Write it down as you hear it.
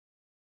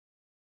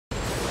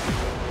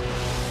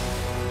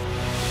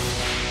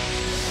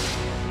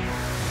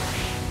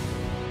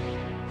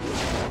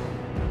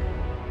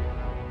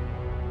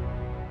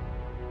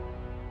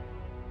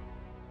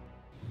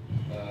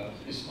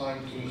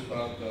time to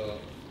start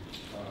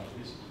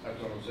this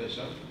actual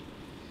session.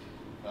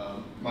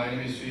 My name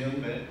is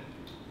IL8.13.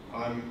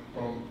 I'm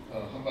from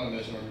Hanbang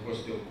National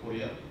University of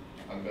Korea.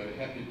 I'm very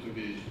happy to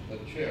be the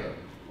chair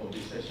of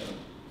this session.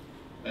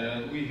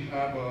 And we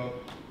have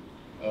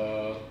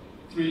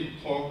 3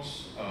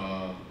 talks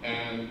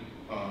and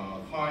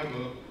 5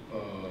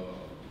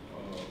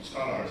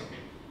 scholars,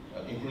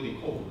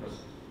 including co-workers.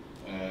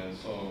 And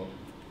so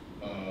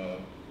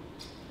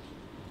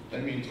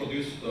let me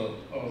introduce the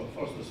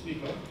first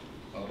speaker,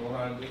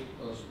 Roland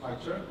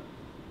Speicher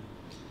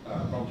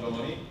from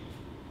Germany.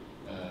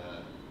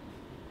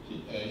 He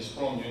is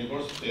from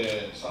University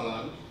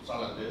Saarland,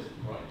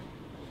 right?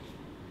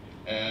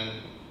 And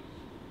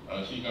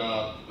he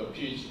got the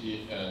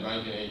PhD in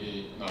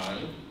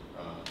 1989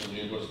 in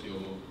the University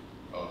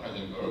of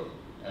Heidelberg.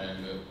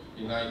 And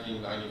in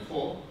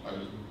 1994,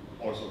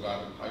 I also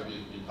got a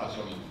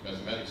habilitation in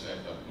mathematics at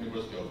the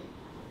University of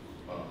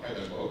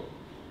Heidelberg.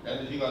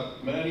 And he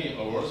got many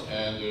awards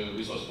and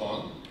research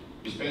funds,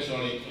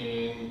 especially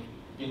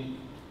in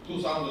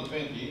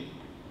 2020,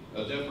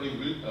 Jeffrey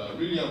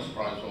Williams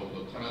Prize of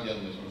the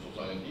Canadian National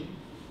Society,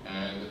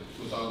 and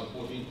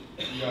 2014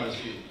 ERC,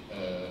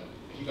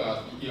 he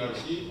got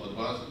ERC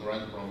advanced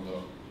grant from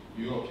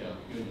the European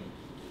Union.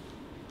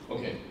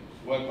 Okay,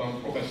 welcome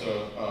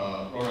Professor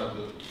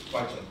Roland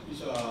Speicher.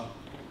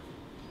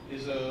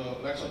 His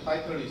lecture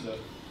title is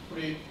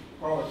Free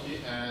Probability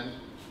and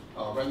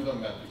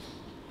Random Matrix.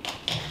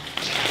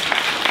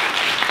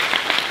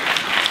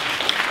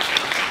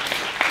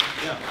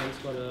 Yeah, thanks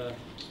for the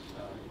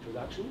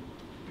introduction.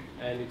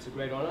 And it's a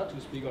great honor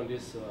to speak on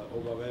this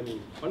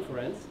overwhelming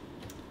conference.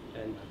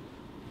 And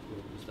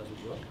this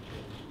doesn't work.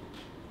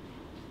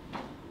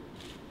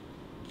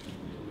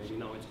 Maybe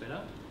now it's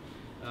better.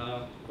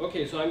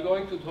 Okay, so I'm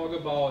going to talk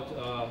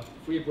about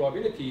free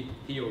probability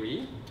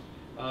theory,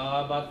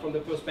 but from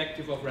the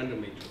perspective of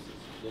random matrices.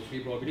 So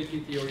free probability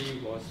theory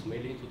was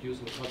mainly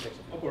introduced in the context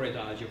of operator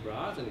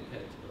algebras, and it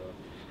had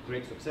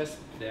great success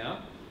there.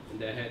 And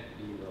there had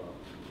been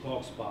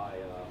talks by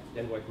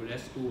Dan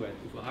Wojciechowski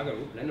and Uwe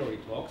Hagerup, plenary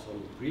talks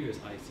on previous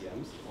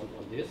ICMs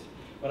on this.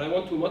 But I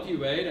want to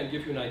motivate and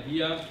give you an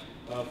idea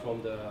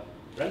from the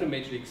random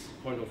matrix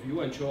point of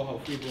view and show how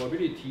free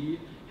probability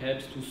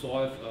helps to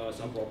solve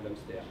some problems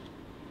there.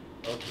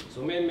 Okay,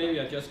 so maybe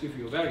I just give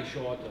you a very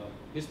short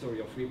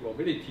history of free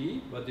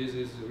probability, but this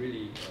is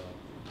really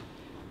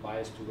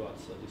biased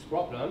towards this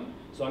problem.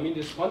 So I mean,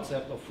 this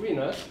concept of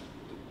freeness,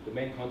 the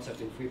main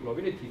concept in free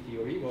probability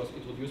theory, was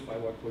introduced by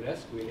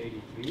Wojciechowski in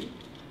 '83.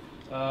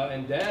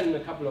 And then a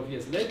couple of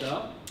years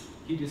later,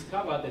 he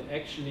discovered that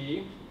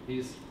actually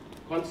his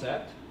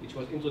concept, which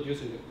was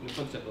introduced in the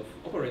concept of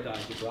operator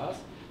algebras,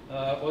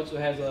 also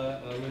has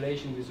a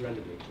relation with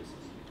random matrices.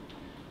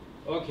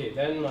 Okay,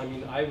 then I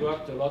mean, I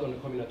worked a lot on the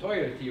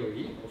combinatorial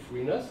theory of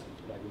freeness,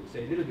 and I will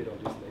say a little bit on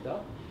this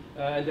later.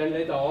 And then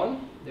later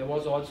on, there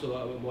was also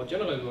a more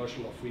general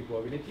version of free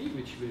probability,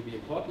 which will be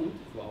important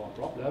for our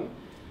problem.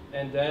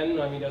 And then,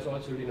 I mean, there's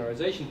also a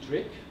linearization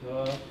trick,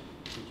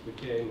 which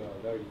became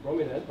very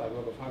prominent by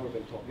work of Hagerup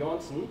and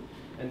Torbjornsen.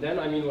 And then,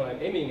 I mean, what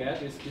I'm aiming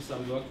at is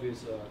some work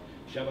with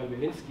Sherman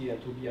Belinsky and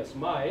Tobias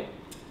May,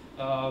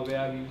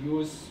 where we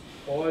use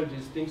all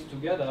these things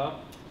together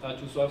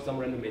to solve some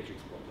random matrix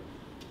problem.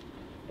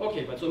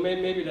 Okay, but so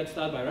maybe let's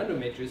start by random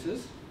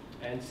matrices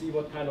and see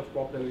what kind of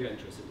problem you're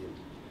interested in.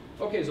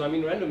 Okay, so I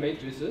mean, random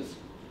matrices,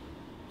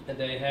 and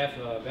they have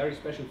a very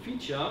special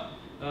feature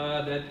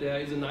that there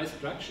is a nice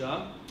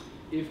structure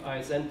if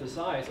I send the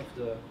size of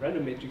the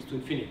random matrix to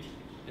infinity.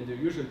 And the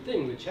usual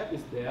thing which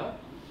happens there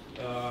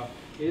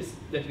is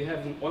that we have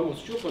an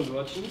almost sure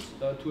convergence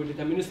to a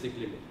deterministic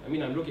limit. I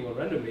mean, I'm looking on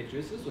random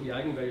matrices, so the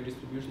eigenvalue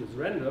distribution is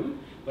random,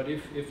 but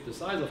if the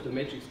size of the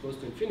matrix goes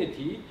to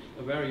infinity,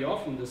 very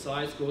often the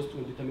size goes to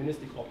a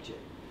deterministic object.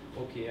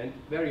 Okay, and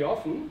very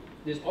often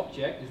this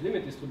object, this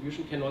limit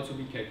distribution, can also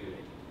be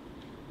calculated.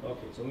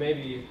 Okay, so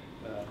maybe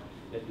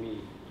let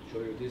me show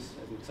you this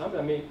as an example.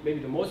 I mean, maybe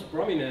the most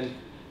prominent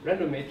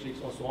random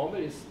matrix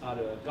ensemble are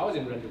the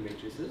Gaussian random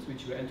matrices,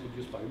 which were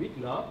introduced by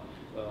Wigner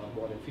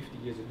more than 50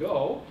 years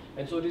ago.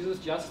 And so this is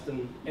just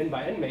an n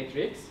by n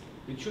matrix,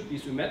 which should be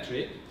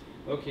symmetric.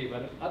 Okay,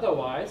 but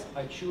otherwise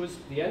I choose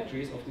the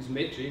entries of this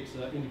matrix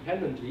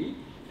independently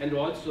and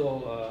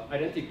also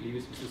identically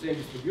with the same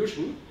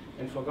distribution.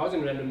 And for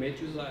Gaussian random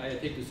matrices, I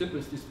take the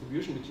simplest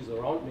distribution, which is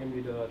around,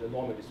 namely the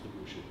normal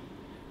distribution.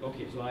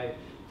 Okay, so I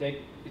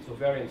take it for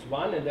variance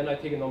 1, and then I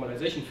take a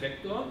normalization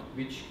factor,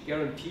 which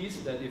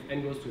guarantees that if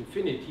n goes to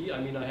infinity, I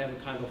mean, I have a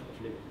kind of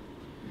limit.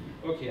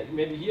 Okay, and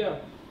maybe here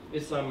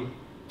is some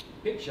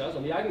pictures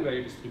on the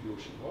eigenvalue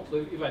distribution. So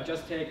if I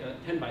just take a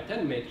 10 by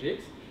 10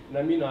 matrix, and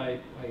I mean, I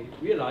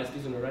realize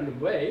this in a random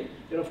way,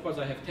 then of course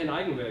I have 10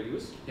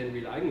 eigenvalues, 10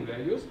 real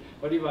eigenvalues.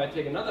 But if I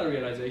take another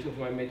realization of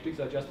my matrix,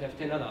 I just have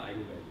 10 other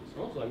eigenvalues.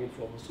 So I mean,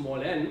 for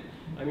small n,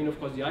 I mean, of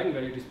course, the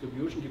eigenvalue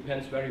distribution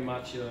depends very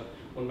much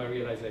on my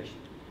realization.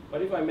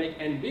 But if I make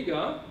n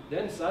bigger,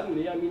 then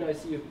suddenly, I mean, I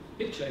see a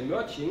picture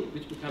emerging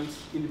which becomes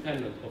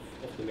independent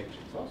of the matrix.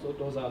 So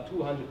those are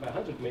 200 by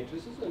 100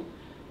 matrices, and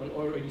one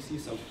already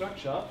sees some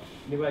structure.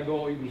 And if I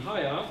go even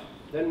higher,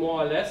 then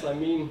more or less, I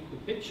mean, the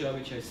picture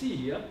which I see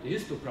here, the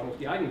histogram of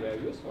the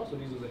eigenvalues. So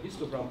this is a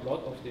histogram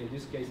plot of the, in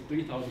this case,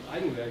 3000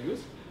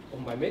 eigenvalues of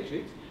my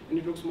matrix, and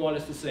it looks more or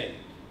less the same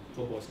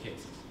for both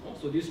cases.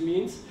 So this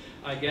means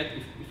I get,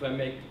 if I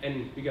make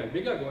n bigger and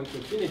bigger, going to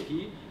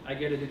infinity, I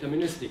get a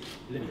deterministic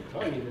limit.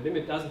 I mean, the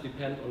limit doesn't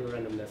depend on the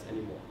randomness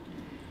anymore.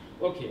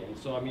 Okay, and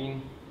so I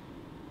mean,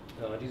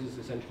 this is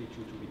essentially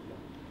true to Wigner.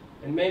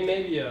 And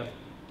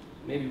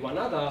maybe one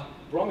other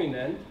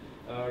prominent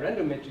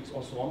random matrix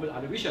ensemble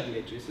are the Wishart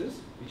matrices,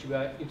 which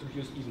were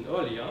introduced even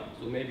earlier.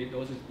 So maybe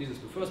this is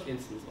the first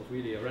instance of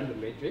really a random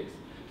matrix.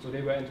 So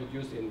they were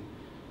introduced in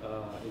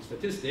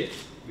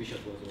statistics.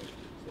 Wishart was a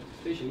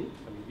statistician.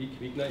 I mean,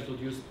 Wigner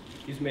introduced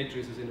his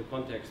matrices in the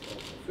context of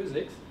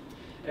physics.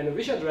 And a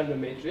Wishart random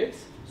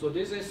matrix, so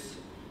this is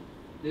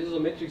a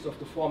matrix of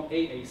the form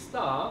AA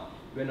star,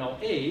 where now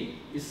A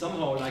is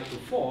somehow like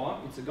before.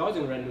 It's a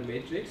Gaussian random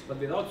matrix, but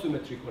without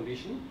symmetry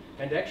condition.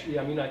 And actually,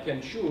 I mean, I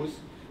can choose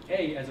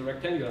A as a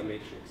rectangular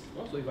matrix.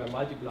 So if I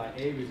multiply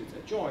A with its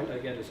adjoint, I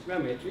get a square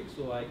matrix.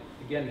 So I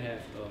again have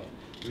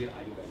real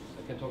eigenvalues.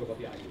 I can talk about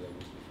the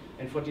eigenvalues.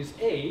 And for this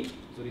A,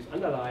 so this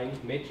underlying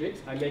matrix,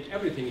 I make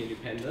everything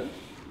independent.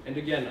 And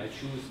again, I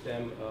choose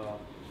them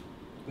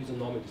with a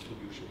normal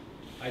distribution.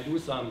 I do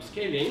some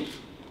scaling,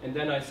 and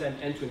then I send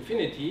n to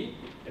infinity.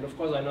 And of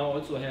course, I now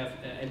also have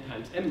n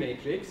times m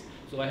matrix.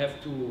 So I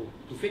have to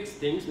fix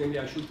things. Namely,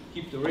 I should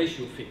keep the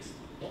ratio fixed.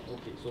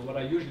 Okay, so what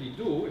I usually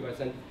do, if I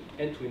send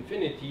n to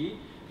infinity,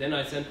 then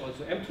I send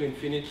also m to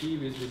infinity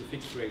with a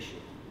fixed ratio.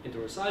 And the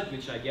result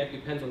which I get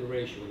depends on the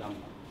ratio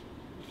lambda.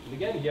 And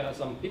again, here are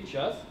some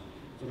pictures.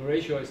 So the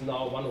ratio is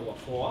now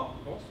 1/4.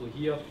 So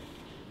here,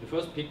 the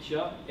first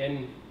picture,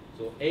 n,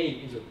 so A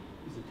is a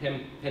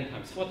 10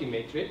 times 40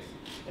 matrix,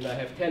 and I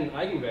have 10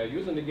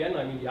 eigenvalues. And again,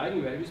 I mean, the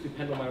eigenvalues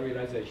depend on my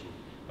realization.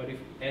 But if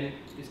n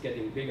is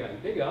getting bigger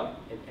and bigger,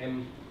 and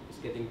m is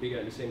getting bigger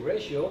in the same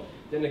ratio,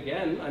 then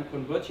again, I'm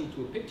converging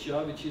to a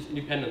picture which is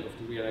independent of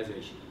the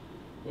realization.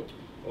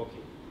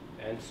 Okay.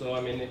 And so,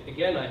 I mean,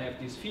 again, I have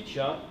this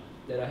feature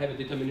that I have a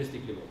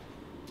deterministic limit.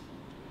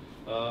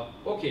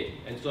 Okay.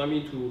 And so, I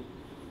mean, to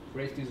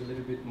phrase this a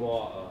little bit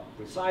more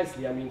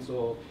precisely, I mean,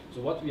 so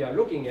what we are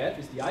looking at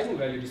is the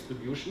eigenvalue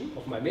distribution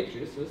of my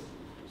matrices.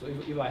 So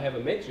if I have a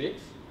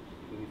matrix,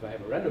 if I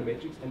have a random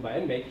matrix, n by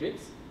n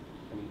matrix,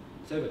 I mean,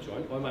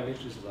 self-adjoint, all my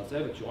matrices are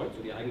self-adjoint,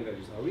 so the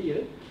eigenvalues are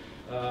real,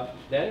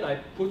 then I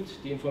put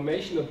the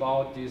information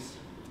about these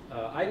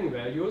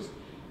eigenvalues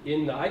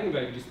in the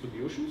eigenvalue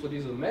distribution. So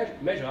this is a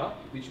measure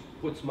which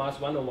puts mass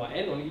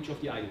 1/n on each of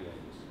the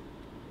eigenvalues.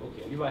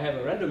 Okay, and if I have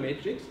a random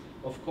matrix,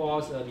 of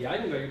course, the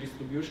eigenvalue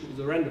distribution is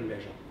a random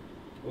measure.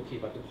 Okay,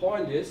 but the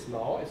point is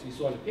now, as we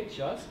saw in the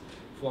pictures,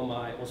 for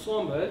my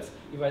ensembles,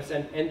 if I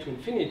send n to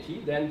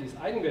infinity, then this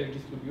eigenvalue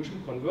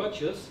distribution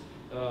converges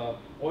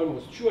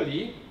almost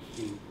surely,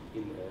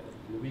 in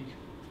a weak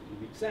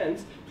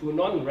sense, to a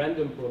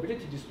non-random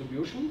probability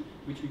distribution,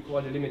 which we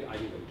call the limit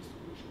eigenvalue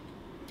distribution.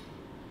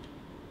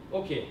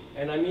 Okay,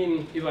 and I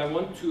mean, if I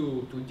want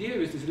to deal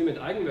with this limit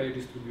eigenvalue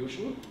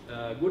distribution,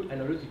 a good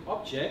analytic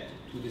object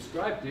to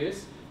describe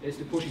this is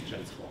the Cauchy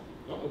transform.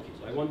 Okay,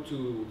 so I want to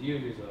deal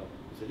with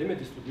a limit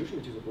distribution,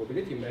 which is a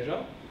probability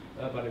measure,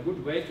 but a good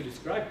way to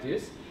describe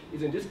this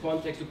is in this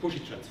context a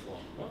Cauchy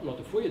transform. Not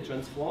a Fourier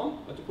transform,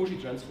 but a Cauchy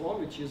transform,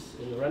 which is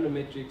in the random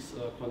matrix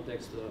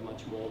context a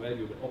much more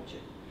valuable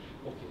object.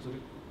 Okay, so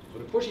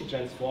the Cauchy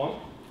transform,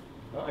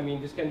 I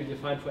mean, this can be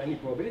defined for any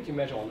probability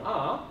measure on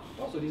R.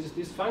 So this is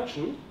this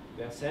function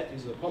where z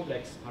is a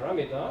complex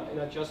parameter,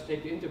 and I just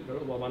take the integral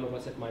over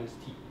 1/z minus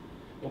t.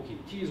 Okay,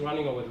 t is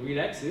running over the real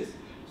axis.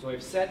 So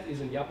if z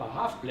is in the upper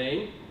half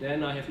plane,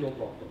 then I have no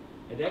problem.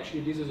 And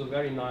actually, this is a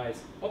very nice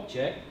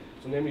object.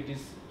 So namely,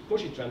 this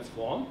Cauchy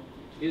transform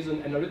is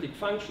an analytic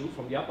function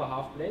from the upper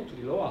half plane to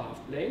the lower half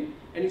plane,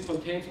 and it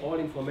contains all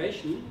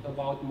information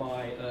about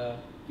my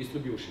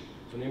distribution.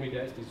 So namely,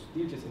 there's this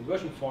Stieltjes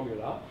inversion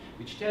formula,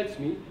 which tells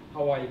me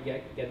how I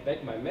get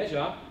back my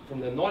measure from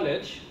the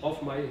knowledge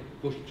of my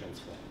Cauchy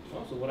transform.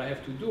 So what I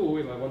have to do,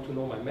 if I want to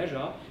know my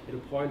measure at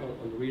a point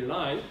on the real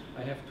line,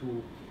 I have to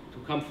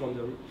come from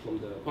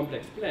the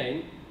complex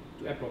plane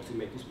to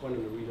approximate this point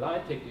on the real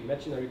line, take the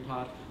imaginary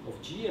part of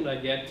G, and I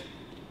get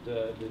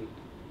the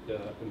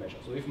measure.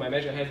 So if my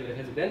measure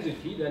has a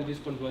density, then this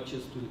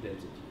converges to the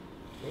density.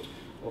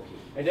 Okay.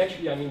 And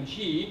actually, I mean,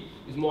 G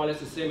is more or less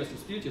the same as the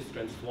Stieltjes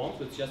transform,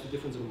 so it's just a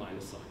difference in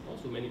minus sign.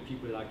 So many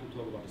people like to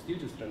talk about the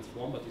Stieltjes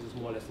transform, but this is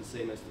more or less the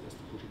same as the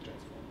Cauchy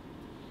transform.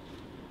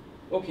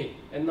 Okay,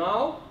 and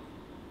now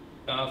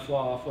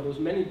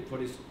for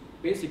these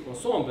basic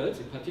ensembles,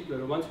 in particular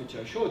the ones which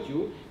I showed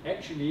you,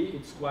 actually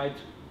it's quite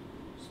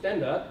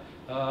standard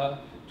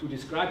to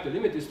describe the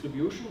limit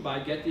distribution by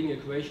getting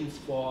equations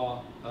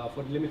for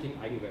the limiting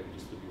eigenvalue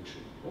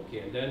distribution. Okay,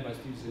 and then by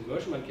Stieltjes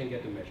inversion one can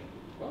get a measure.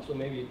 So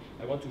maybe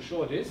I want to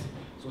show this.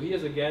 So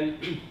here's again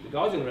the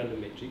Gaussian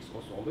random matrix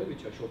ensemble,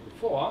 which I showed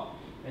before,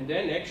 and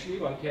then actually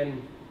one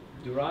can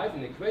derive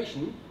an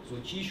equation. So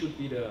G should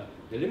be the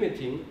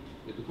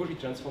Cauchy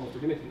transform of the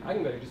limiting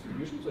eigenvalue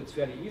distribution. So it's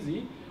fairly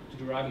easy to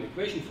derive an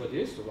equation for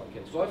this, so one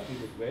can solve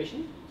this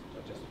equation,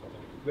 not just a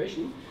quadratic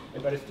equation,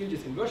 and by still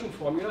this inversion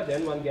formula,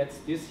 then one gets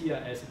this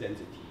here as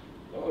density.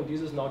 And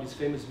this is now this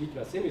famous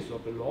Wigner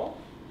semicircle law,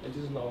 and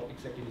this is now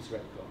exactly this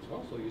red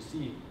curve. So you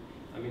see,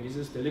 I mean, this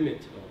is the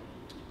limit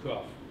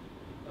curve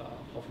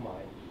of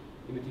my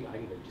limiting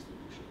eigenvalue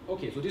distribution.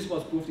 Okay, so this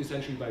was proved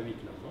essentially by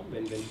Wigner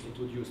when we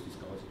introduced this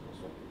Gaussian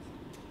transform.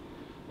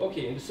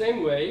 Okay, in the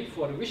same way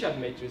for the Wishart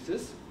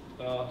matrices,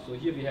 so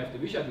here we have the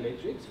Wishart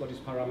matrix for this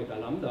parameter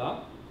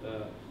lambda,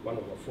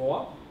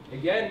 1/4.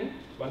 Again,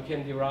 one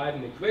can derive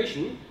an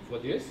equation for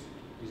this.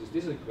 This is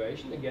this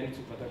equation. Again, it's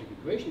a quadratic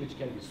equation which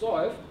can be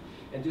solved,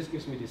 and this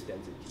gives me this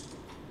density.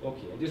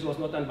 Okay, and this was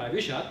not done by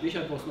Wishart.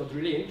 Wishart was not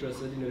really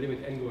interested in a limit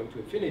n going to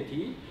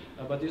infinity,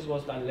 but this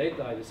was done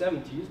later in the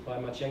 70s by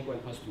Marchenko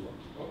and Pasteur.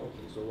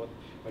 Okay, so what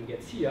one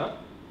gets here,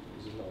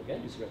 this is now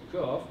again this red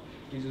curve,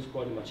 this is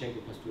called the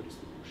Marchenko-Pasteur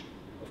distribution.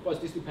 Of course,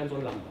 this depends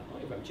on lambda.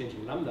 If I'm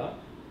changing lambda,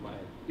 my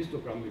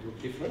histogram will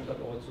look different, but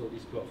also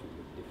this curve will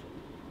look different.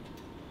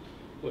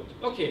 Good,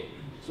 okay,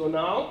 so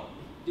now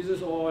this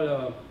is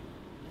all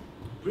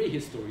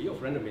prehistory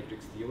of random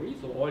matrix theory,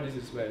 so all this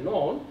is well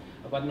known.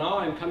 But now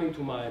I'm coming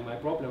to my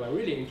problem I'm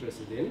really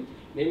interested in.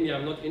 Namely,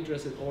 I'm not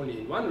interested only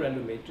in one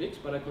random matrix,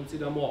 but I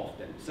consider more of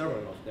them,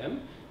 several of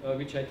them,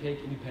 which I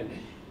take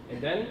independently.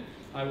 And then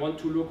I want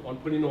to look on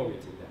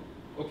polynomials in them.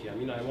 Okay, I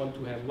mean, I want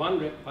to have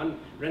one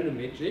random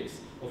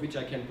matrix of which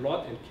I can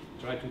plot and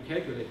try to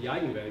calculate the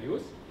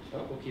eigenvalues.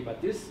 Okay,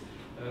 but this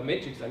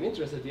matrix I'm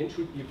interested in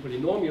should be a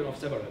polynomial of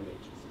several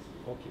matrices.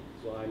 Okay,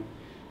 so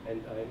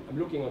I'm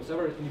looking on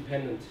several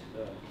independent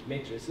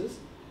matrices.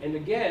 And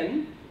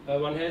again,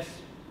 one has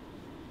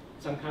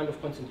some kind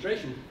of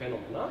concentration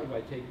phenomena. If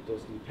I take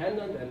those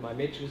independent and my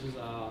matrices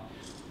are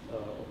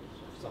of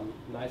some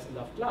nice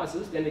enough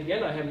classes, then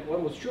again I have an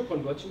almost sure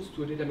convergence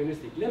to a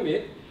deterministic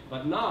limit,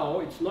 but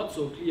now it's not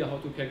so clear how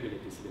to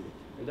calculate this limit.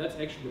 And that's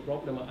actually the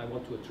problem I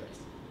want to address.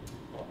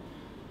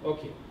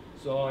 Okay,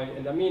 so,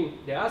 and I mean,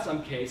 there are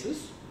some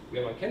cases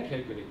where one can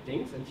calculate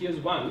things, and here's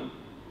one.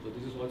 So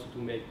this is also to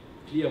make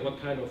clear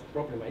what kind of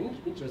problem I'm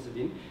interested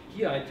in.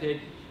 Here I take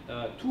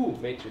two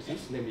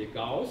matrices, namely a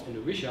Gauss and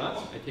a Wishart.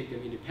 I take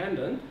them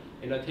independent,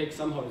 and I take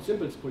somehow the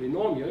simplest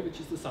polynomial, which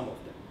is the sum of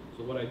them.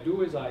 So what I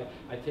do is I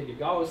take a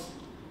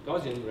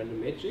Gaussian random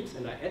matrix,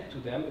 and I add to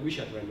them a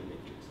Wishart random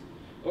matrix.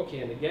 Okay,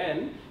 and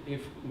again,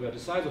 if where the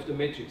size of the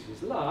matrix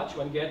is large,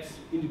 one gets,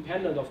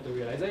 independent of the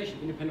realization,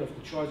 independent of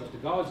the choice of the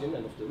Gaussian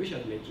and of the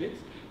Wishart matrix,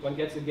 one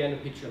gets again a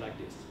picture like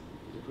this.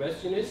 The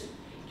question is,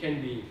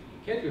 can we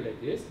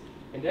calculate this?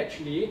 And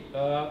actually,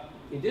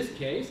 in this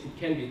case, it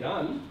can be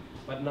done.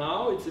 But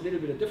now it's a little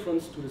bit of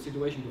difference to the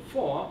situation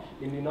before.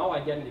 Namely, now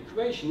I get an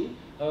equation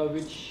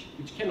which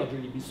cannot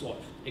really be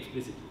solved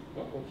explicitly.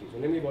 Okay, so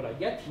namely what I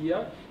get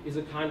here is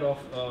a kind of,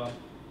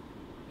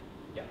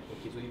 yeah,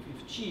 okay, so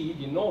if G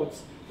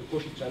denotes the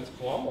Cauchy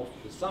transform of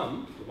the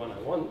sum, the one I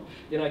want,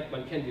 then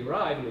one can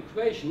derive an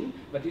equation,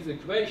 but this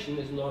equation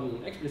is not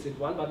an explicit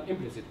one, but an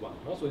implicit one.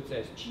 So it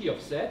says G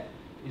of Z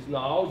is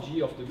now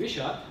G of the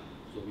Wishart,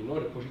 so we know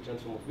the Cauchy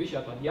transform of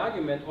Wishart, but the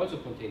argument also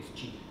contains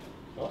G.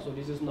 So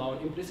this is now an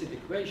implicit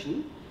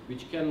equation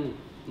which can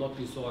not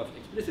be solved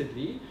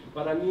explicitly,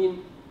 but I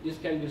mean this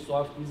can be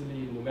solved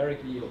easily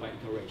numerically or by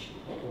iteration.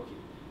 Okay.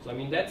 So I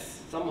mean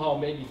that's somehow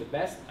maybe the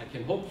best I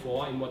can hope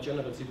for in more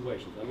general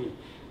situations. I mean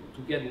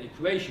to get an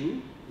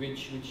equation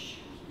which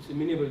is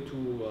amenable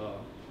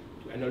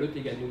to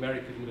analytic and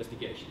numerical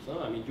investigations.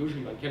 I mean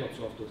usually one cannot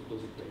solve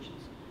those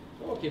equations.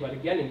 Okay, but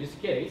again in this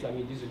case, I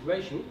mean this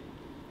equation,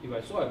 if I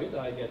solve it,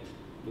 I get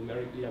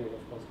numerically, I mean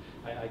of course,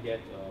 I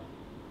get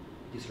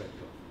this red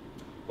curve.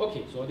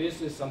 Okay, so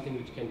this is something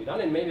which can be done,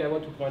 and maybe I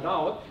want to point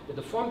out that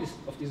the form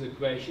of this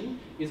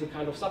equation is a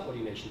kind of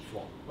subordination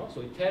form.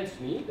 So it tells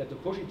me that the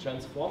Cauchy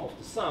transform of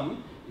the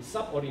sum is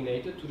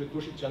subordinated to the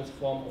Cauchy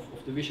transform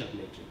of the Wishart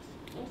matrix.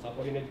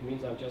 Subordinated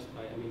means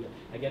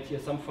I get here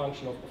some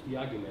function of the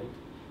argument.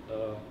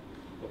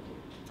 Okay,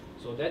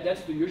 so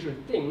that's the usual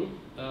thing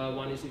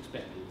one is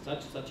expecting.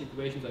 Such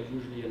equations are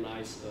usually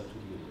nice to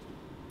deal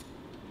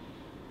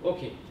with.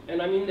 Okay, and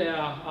I mean there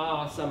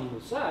are some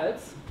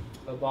results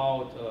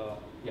about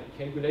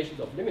calculations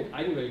of limit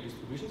eigenvalue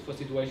distributions for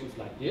situations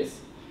like this.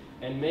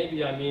 And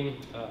maybe, I mean,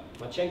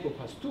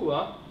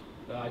 Marchenko-Pasteur,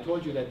 I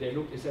told you that they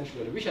looked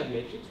essentially on a Wishart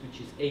matrix, which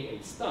is AA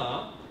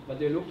star, but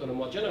they looked on a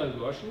more general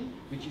version,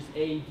 which is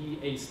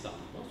ADA star.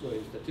 So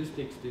in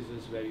statistics, this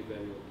is very,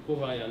 very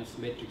covariance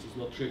matrix is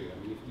not trivial.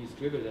 I mean, if this is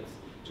trivial, that's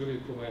trivial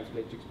covariance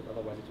matrix, but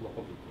otherwise it's more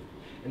complicated.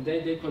 And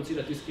they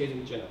consider this case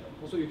in general.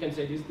 So you can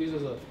say this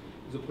is a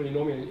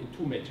polynomial in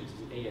two matrices,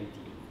 A and D.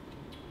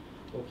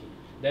 Okay.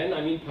 Then,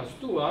 I mean,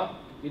 Pasteur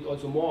did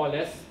also more or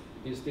less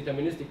this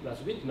deterministic plus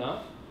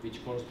Wigner,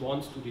 which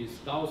corresponds to this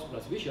Gauss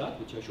plus Wishart,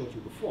 which I showed you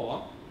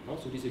before.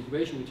 So this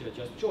equation which I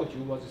just showed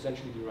you was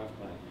essentially derived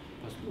by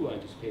Pasteur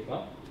in this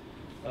paper.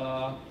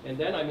 And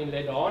then, I mean,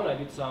 later on, I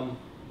did some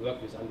work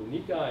with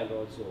Andonika and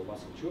also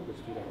Wasserchuk, a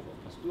student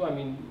of Pasteur. I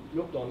mean,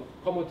 looked on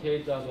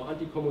commutators or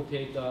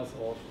anti-commutators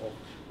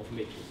of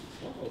matrices.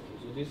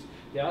 Okay, so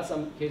there are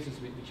some cases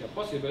which are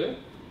possible.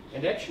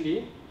 And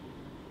actually,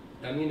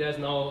 I mean, there's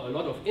now a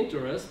lot of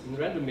interest in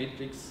random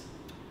matrix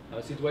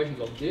situations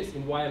of this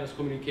in wireless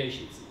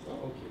communications.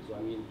 Okay, so I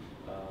mean,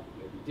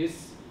 maybe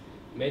this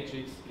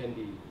matrix can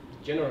be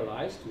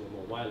generalized to a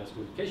more wireless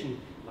communication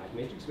like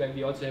matrix, where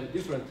we also have a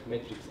different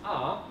matrix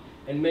R,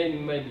 and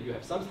maybe you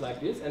have something like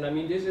this. And I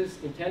mean, this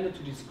is intended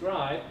to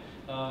describe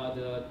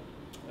the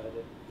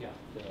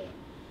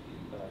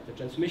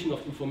transmission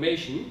of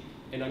information.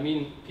 And I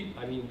mean,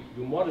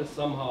 you model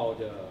somehow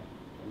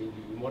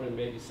you model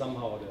maybe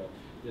somehow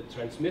the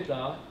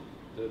transmitter,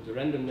 the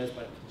randomness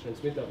by the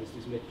transmitter with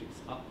this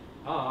matrix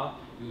R,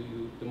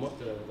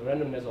 the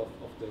randomness of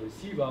the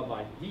receiver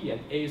by D,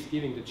 and A is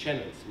giving the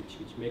channels,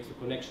 which makes the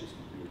connections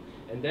between.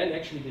 And then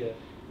actually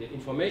the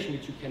information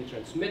which you can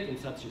transmit in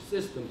such a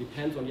system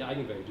depends on the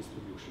eigenvalue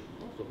distribution.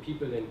 So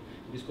people in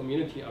this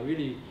community are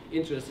really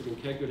interested in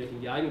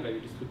calculating the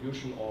eigenvalue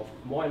distribution of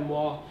more and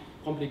more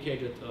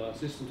complicated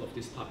systems of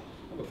this type.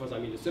 Because I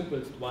mean, the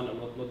simplest one are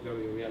not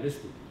very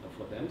realistic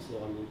for them. So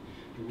I mean,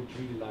 you would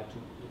really like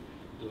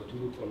to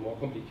look for more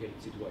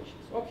complicated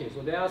situations. Okay,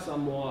 so there are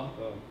some more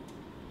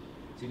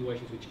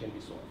situations which can be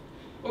solved.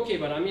 Okay,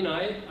 but I mean,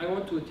 I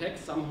want to attack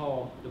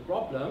somehow the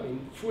problem in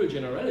full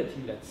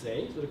generality, let's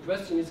say. So the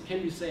question is,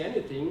 can we say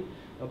anything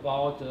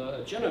about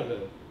a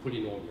general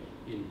polynomial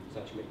in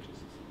such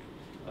matrices?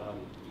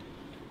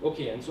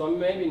 Okay, and so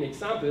maybe an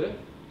example.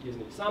 Here's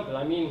an example.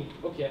 I mean,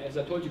 okay, as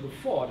I told you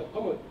before, the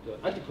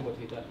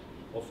anticommutator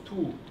of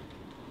two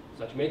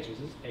such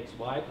matrices,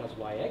 xy plus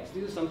yx,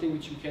 this is something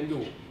which you can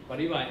do. But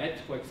if I add,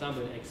 for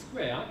example, an x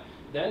squared,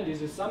 then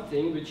this is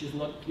something which is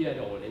not clear at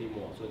all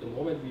anymore. So at the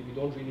moment, we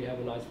don't really have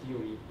a nice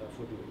theory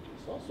for doing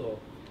this. So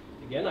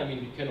again, I mean,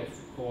 we can,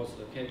 of course,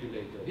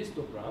 calculate the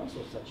histograms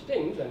of such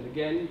things. And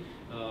again,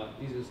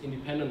 this is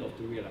independent of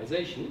the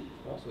realization.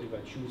 So if I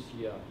choose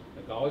here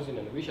a Gaussian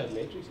and a Wishart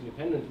matrix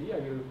independently, I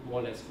will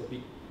more or less for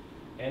big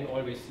N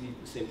always see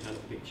the same kind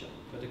of picture.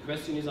 But the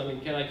question is, I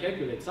mean, can I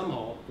calculate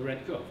somehow the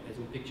red curve as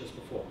in pictures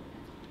before?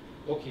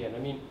 Okay, and I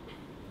mean,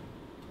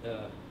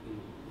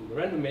 in the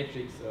random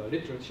matrix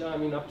literature, I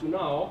mean, up to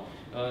now,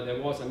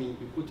 there was, I mean,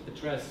 we could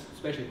address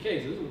special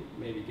cases,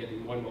 maybe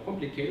getting more and more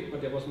complicated,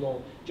 but there was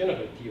no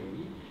general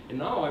theory. And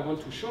now I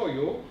want to show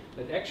you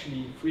that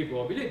actually free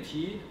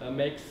probability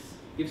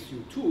gives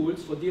you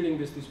tools for dealing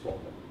with this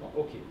problem.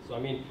 Okay, so I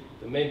mean,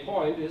 the main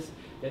point is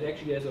that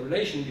actually there's a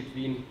relation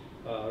between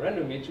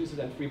random matrices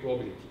and free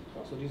probability.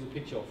 So this is a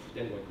picture of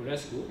Denver and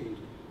Kulescu, who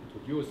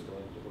introduced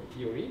the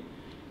theory.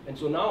 And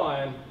so now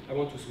I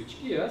want to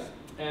switch gears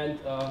and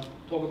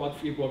talk about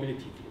free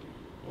probability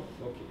theory.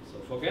 Okay, so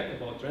forget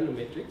about random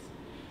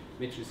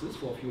matrices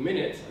for a few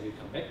minutes. I will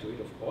come back to it,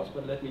 of course,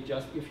 but let me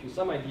just give you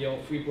some idea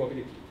of free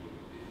probability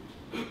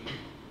theory.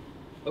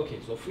 Okay,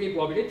 so free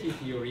probability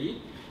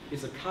theory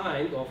is a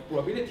kind of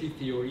probability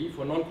theory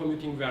for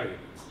non-commuting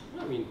variables.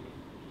 I mean,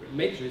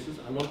 matrices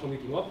are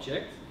non-commuting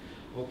objects.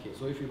 Okay,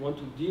 so if we want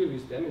to deal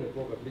with them in a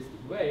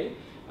probabilistic way,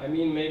 I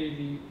mean,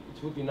 maybe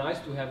it would be nice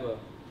to have a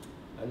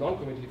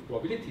non-commutative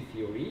probability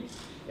theory.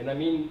 And I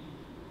mean,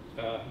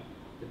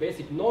 the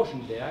basic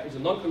notion there is a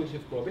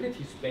non-commutative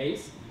probability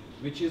space,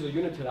 which is a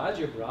unital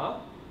algebra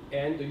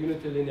and a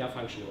unital linear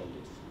function on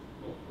this.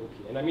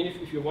 Okay, and I mean,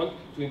 if you want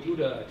to include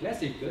a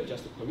classical,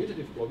 just a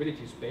commutative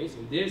probability space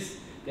in this,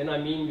 then I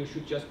mean, you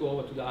should just go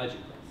over to the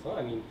algebra. So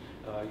I mean,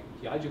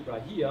 the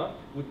algebra here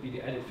would be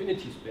the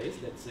L-infinity space,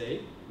 let's say,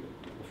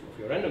 of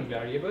your random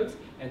variables,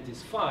 and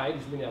this phi,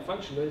 this linear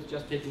functional, is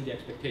just taking the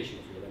expectation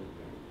of your random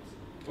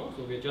variables.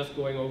 So we're just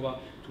going over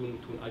to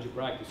an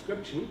algebraic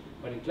description,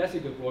 but in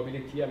classical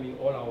probability, I mean,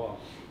 all our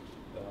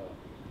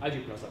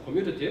algebras are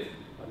commutative,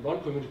 but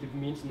non-commutative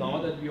means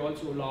now that we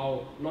also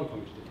allow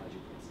non-commutative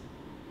algebras.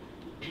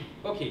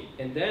 Okay,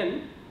 and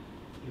then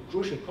the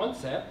crucial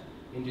concept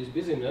in this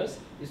business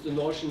is the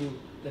notion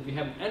that we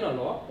have an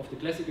analog of the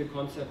classical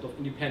concept of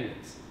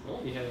independence.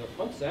 We have a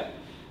concept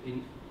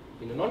in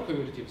a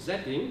non-commutative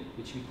setting,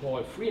 which we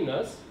call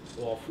freeness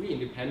or free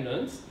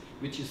independence,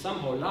 which is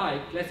somehow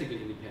like classical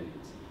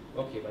independence.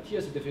 Okay, but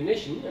here's a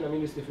definition, and I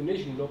mean, this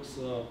definition looks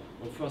on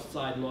first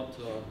sight not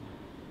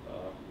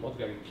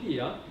very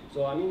clear.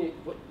 So I mean, it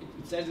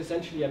says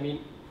essentially, I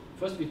mean,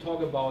 first we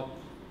talk about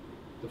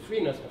the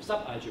freeness of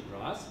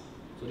subalgebras.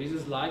 So this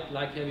is like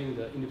having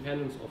the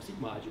independence of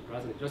sigma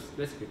algebras in a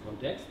classical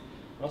context.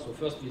 So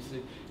first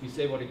we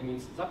say what it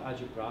means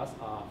subalgebras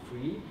are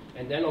free,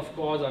 and then of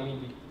course, I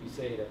mean, we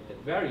say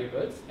that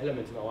variables,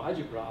 elements in our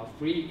algebra are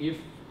free if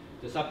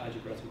the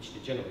subalgebras which they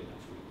generate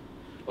are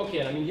free. Okay,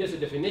 and I mean, here's a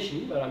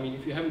definition, but I mean,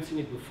 if you haven't seen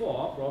it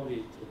before,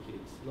 probably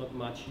it's not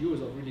much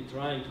use of really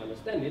trying to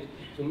understand it.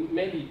 So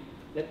maybe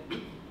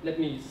let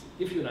me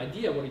give you an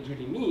idea what it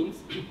really means.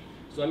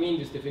 So I mean,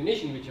 this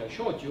definition which I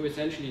showed you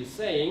essentially is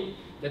saying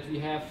that we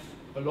have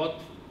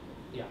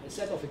a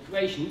set of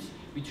equations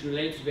which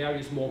relates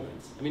various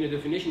moments. I mean, the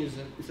definition is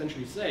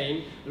essentially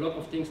saying a lot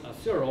of things are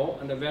zero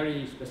under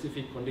very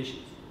specific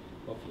conditions.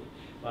 Okay,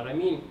 but I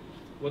mean,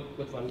 what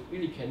one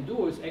really can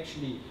do is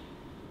actually,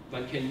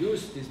 one can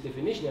use this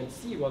definition and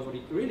see what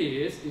it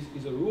really is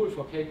a rule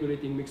for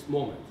calculating mixed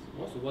moments.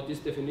 So what this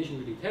definition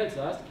really tells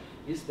us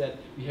is that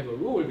we have a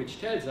rule which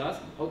tells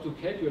us how to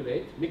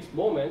calculate mixed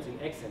moments in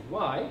x and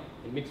y,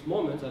 and mixed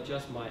moments are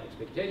just my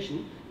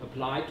expectation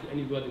applied to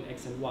any word in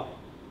x and y.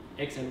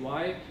 X and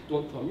y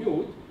don't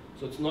commute,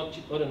 so it's not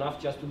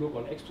enough just to look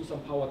on x to some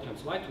power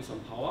times y to some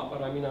power,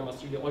 but I mean I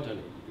must really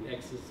alternate between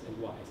x's and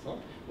y's. Huh?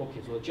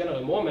 Okay, so a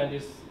general moment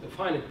is a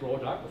finite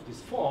product of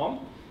this form,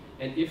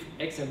 and if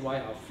x and y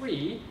are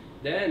free,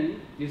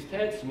 then this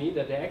tells me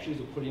that there actually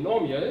is a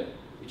polynomial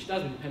which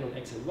doesn't depend on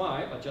x and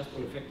y, but just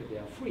on the fact that they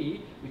are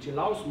free, which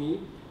allows me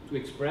to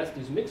express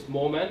this mixed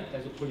moment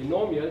as a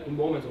polynomial in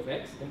moments of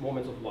x and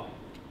moments of y.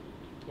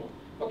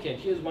 Okay, and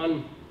here's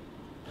one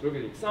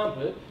trivial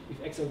example.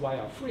 If x and y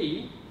are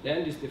free,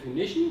 then this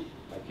definition,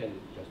 I can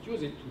just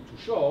use it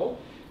to show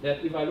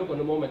that if I look on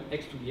the moment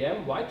x to the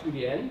m, y to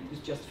the n,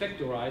 this just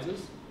factorizes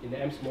in the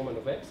mth moment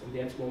of x and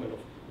the nth moment of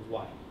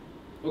y.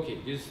 Okay,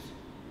 this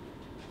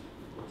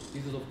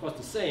is of course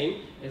the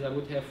same as I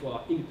would have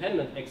for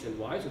independent x and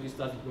y, so this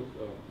doesn't look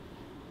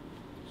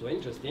so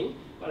interesting,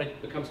 but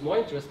it becomes more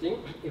interesting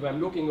if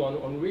I'm looking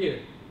on real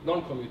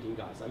non-commuting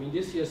guys. I mean,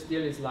 this here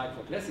still is like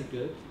for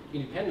classical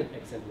independent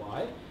x and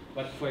y,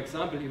 but for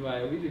example, if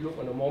I really look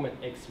on the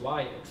moment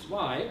xy,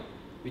 xy,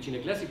 which in a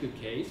classical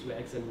case where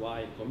x and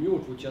y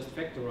commute would just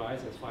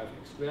factorize as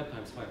 5x squared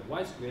times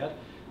 5y squared,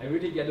 I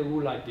really get a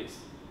rule like this.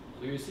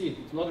 So you see,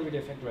 it's not really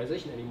a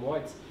factorization anymore,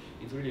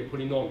 it's really a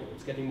polynomial.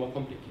 It's getting more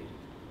complicated.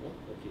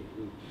 Okay.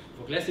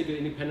 For classical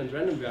independent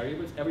random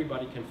variables,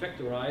 everybody can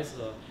factorize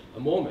a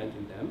moment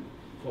in them.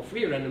 For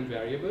free random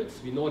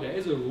variables, we know there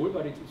is a rule,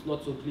 but it's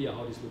not so clear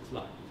how this looks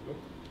like.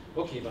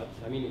 Okay, but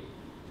I mean,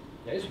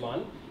 there is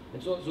one.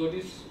 And so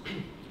this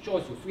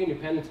shows you free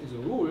independence is a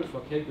rule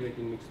for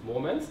calculating mixed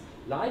moments,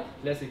 like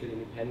classical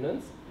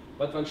independence,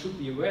 but one should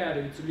be aware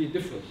that it's a really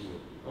different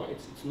rule.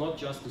 It's not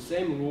just the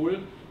same rule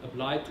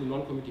applied to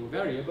non-commuting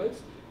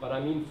variables, but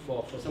I mean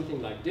for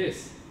something like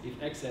this, if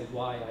x and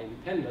y are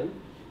independent,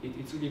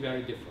 it's really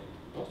very different.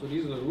 So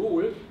this is a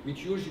rule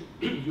which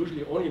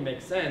usually only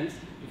makes sense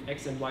if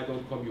x and y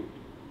don't commute.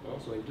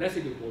 So in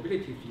classical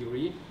probability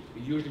theory,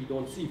 we usually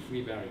don't see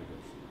free variables.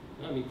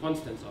 I mean,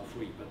 constants are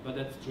free, but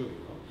that's true.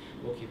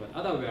 Okay, but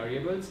other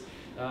variables,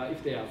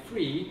 if they are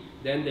free,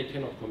 then they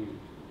cannot commute.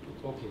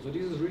 Okay, so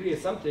this is really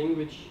something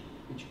which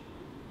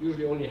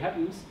usually only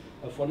happens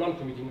for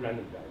non-commuting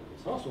random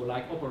variables. So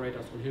like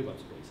operators on Hilbert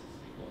spaces,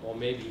 or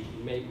maybe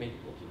matrices.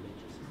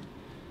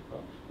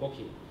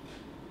 Okay,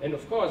 and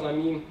of course, I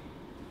mean,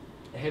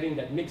 having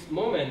that mixed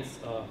moments,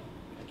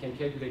 I can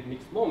calculate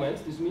mixed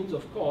moments. This means,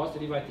 of course,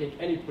 that if I take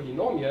any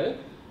polynomial,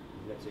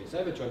 let's say a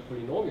self-adjoint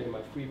polynomial in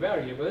my free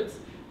variables,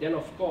 then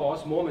of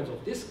course moments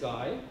of this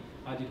guy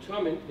are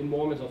determined in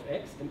moments of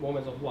x and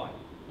moments of y.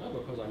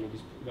 Because I mean,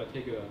 if I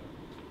take a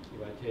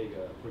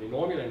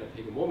polynomial and I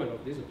take a moment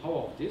of this, a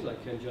power of this, I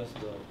can just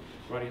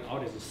write it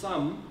out as a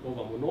sum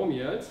over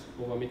monomials,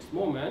 over mixed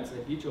moments,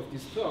 and each of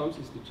these terms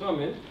is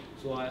determined,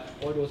 so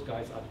all those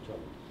guys are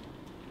determined.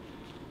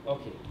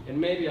 Okay, and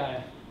maybe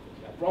I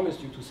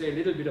promised you to say a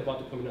little bit about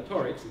the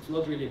combinatorics. It's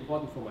not really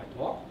important for my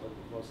talk, but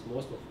because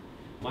most of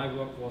my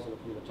work was on the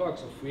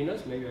combinatorics of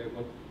freeness, maybe I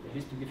want at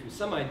least to give you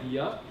some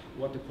idea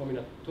what the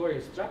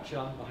combinatorial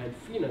structure behind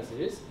freeness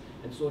is.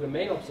 And so the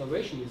main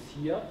observation is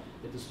here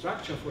that the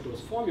structure for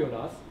those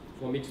formulas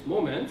for mixed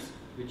moments,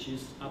 which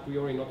is a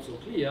priori not so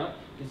clear,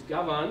 is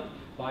governed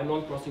by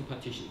non-crossing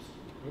partitions.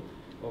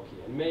 Okay,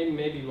 and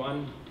maybe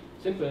one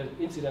simple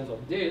incidence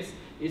of this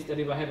is that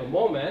if I have a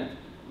moment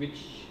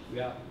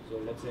so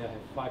let's say I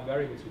have 5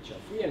 variables which are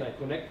free and I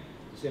connect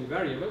the same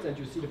variables, and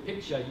you see the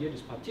picture here,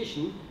 this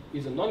partition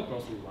is a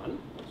non-crossing one.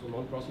 So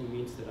non-crossing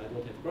means that I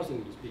don't have crossing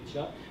in this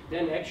picture.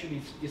 Then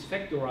actually this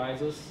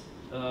factorizes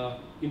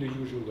in the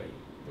usual way.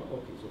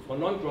 Okay, so for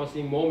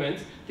non-crossing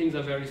moments, things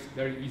are very,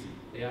 very easy.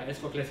 They are as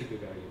for classical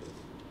variables.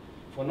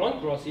 For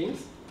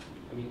non-crossings,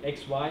 I mean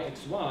xy,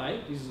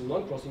 xy, this is a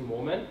non-crossing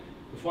moment.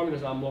 The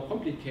formulas are more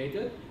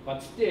complicated,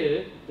 but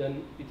still,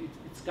 then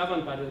it's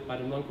governed by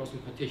the non-crossing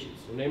partitions.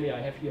 So namely,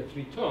 I have here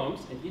 3 terms,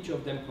 and each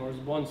of them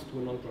corresponds to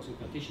a non-crossing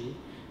partition,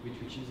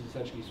 which is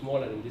essentially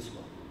smaller than this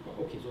one.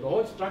 Okay, so the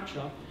whole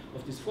structure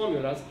of these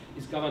formulas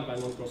is governed by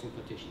non-crossing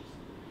partitions.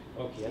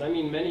 Okay, and I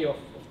mean many of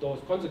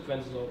those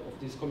consequences of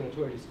this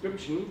combinatorial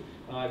description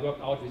I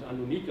worked out with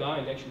Andonika,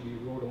 and actually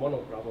we wrote a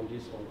monograph on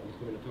this on the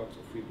combinatorics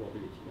of free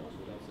probability.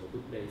 So that's a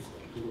good place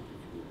to look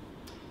if you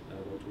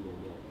want to know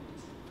more about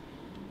this.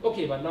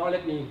 Okay, but now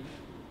let me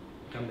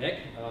come back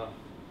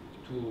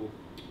to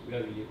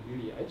where we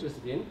really are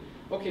interested in.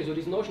 Okay, so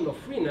this notion of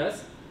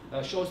freeness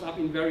shows up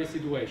in various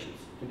situations.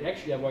 And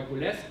actually,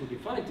 Aug20Wed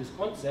defined this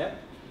concept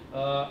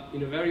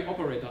in a very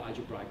operator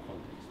algebraic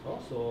context.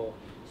 So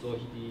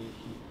he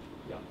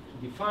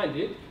defined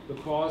it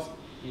because,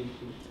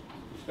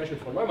 especially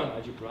for Neumann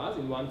algebras,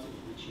 in ones in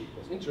which he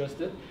was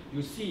interested,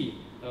 you see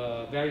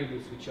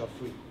variables which are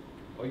free.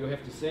 Or you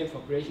have the same for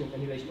creation and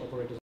annihilation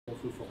operators on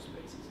full Fock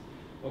spaces.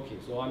 Okay,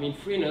 so I mean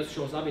freeness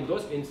shows up in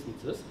those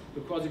instances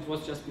because it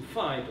was just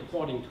defined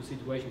according to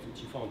situations which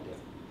he found there.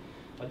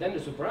 But then the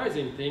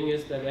surprising thing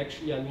is that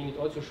actually, I mean, it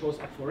also shows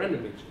up for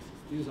random matrices.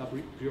 This is a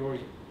priori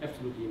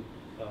absolutely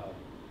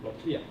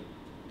not clear.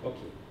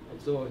 Okay,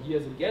 and so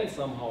here's again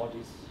somehow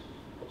this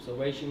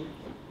observation,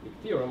 big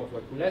theorem of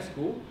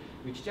Voiculescu,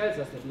 which tells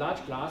us that large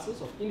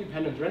classes of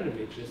independent random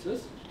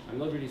matrices, I'm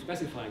not really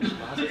specifying the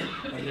classes,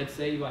 but let's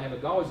say if I have a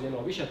Gaussian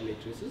or Wishart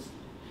matrices,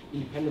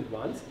 independent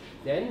ones,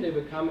 then they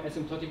become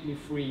asymptotically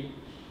freely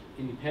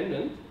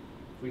independent,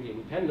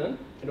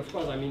 and of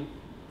course, I mean,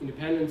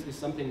 independence is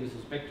something with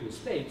respect to a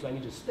state, so I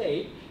need a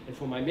state, and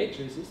for my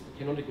matrices, the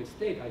canonical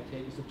state I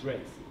take is a trace.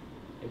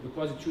 And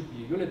because it should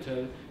be a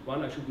unital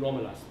one, I should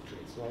normalize the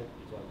trace, right?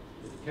 So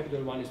the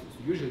capital one is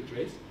the usual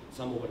trace,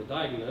 sum over the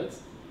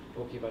diagonals.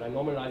 Okay, but I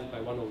normalize it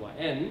by 1 over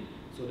n,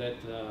 so that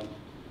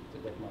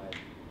that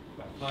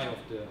my phi of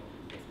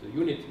the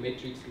unit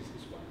matrix is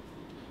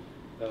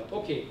 1.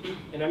 Okay,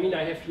 and I mean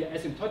I have here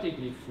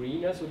asymptotically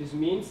freeness, so this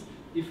means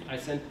if I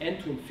send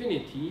n to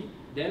infinity,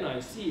 then I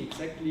see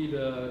exactly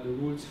the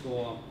rules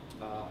for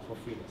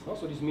freeness. No?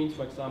 So this means,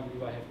 for example,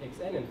 if I have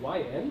xn and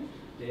yn,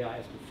 they are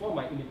as before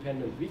my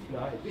independent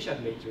Wigner and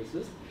Wishart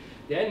matrices.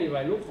 Then if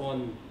I look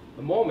on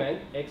a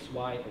moment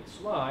xy,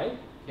 xy,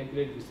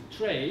 calculated with the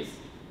trace,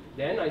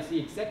 then I see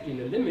exactly in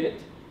the limit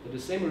the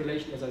same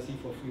relation as I see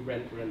for free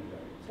random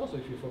variables. So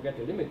if you forget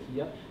the limit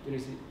here, then you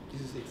see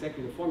this is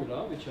exactly the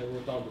formula which I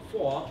wrote down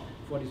before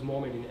for this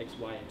moment in xy,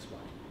 xy.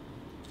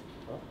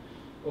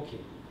 Okay,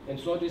 and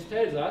so this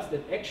tells us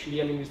that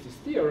actually, I mean, with this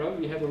theorem,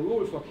 we have a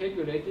rule for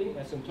calculating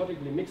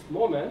asymptotically mixed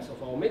moments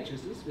of our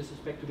matrices with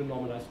respect to the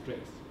normalized trace.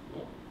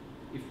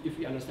 If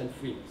we understand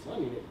freeness, I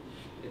mean,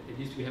 at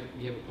least we have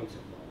a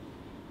concept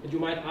now. And you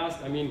might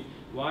ask, I mean,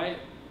 why?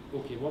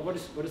 Okay, what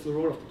is the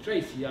role of the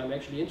trace here? I'm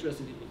actually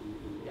interested in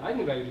the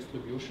eigenvalue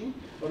distribution,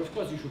 but of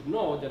course you should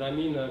know that, I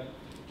mean,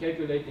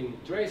 calculating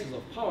traces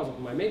of powers of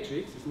my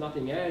matrix is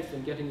nothing else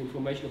than getting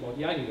information about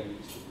the eigenvalue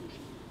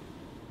distribution.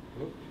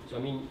 So I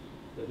mean,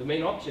 the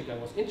main object I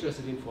was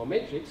interested in for a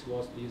matrix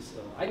was this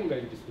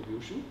eigenvalue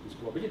distribution, this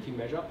probability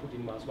measure put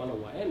in mass 1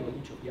 over n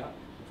on each of the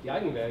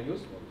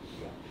eigenvalues.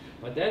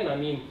 But then, I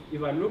mean,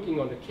 if I'm looking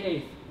on the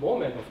kth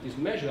moment of this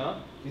measure,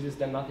 this is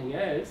then nothing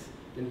else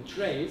than the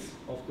trace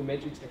of the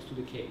matrix x to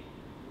the k.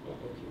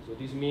 Okay, so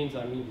this means,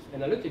 I mean, this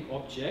analytic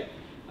object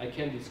I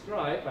can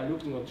describe by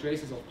looking on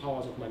traces of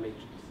powers of my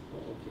matrix.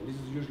 Okay,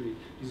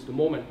 this is the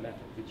moment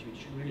method, which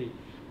really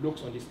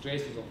looks on these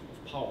traces of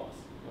powers.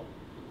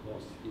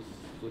 Because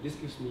so this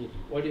gives me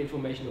all the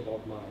information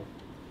about my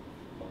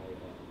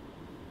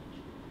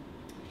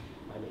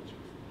matrix.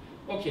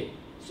 Okay,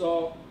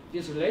 so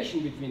this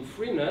relation between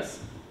freeness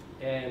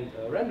and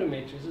random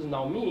matrices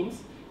now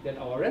means that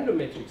our random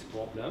matrix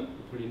problem,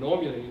 the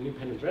polynomial and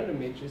independent random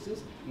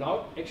matrices,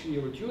 now actually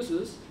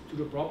reduces to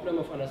the problem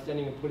of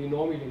understanding a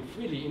polynomial in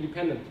freely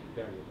independent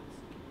variables.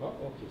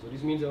 Okay, so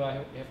this means that I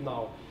have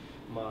now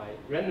my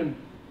random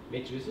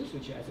matrices,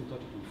 which are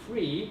asymptotically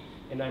free,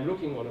 and I'm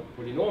looking on a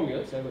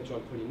polynomial, so I have a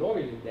joint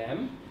polynomial in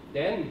them,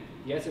 then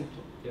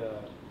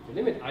the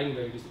limit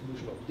eigenvalue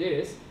distribution of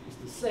this is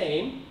the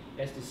same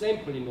as the same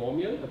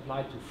polynomial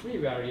applied to free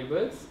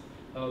variables,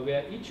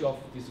 where each of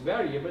this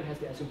variable has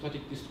the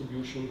asymptotic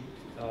distribution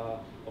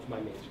of my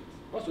matrix.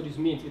 Also, this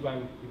means if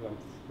I'm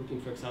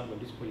looking, for example, on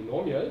this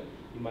polynomial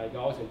in my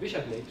Gaussian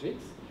Wishart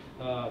matrix,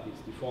 this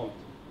deformed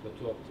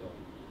perturbed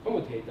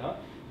commutator,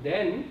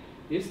 then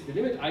the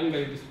limit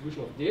eigenvalue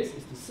distribution of this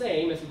is the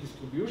same as the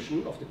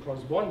distribution of the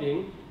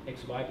corresponding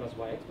xy plus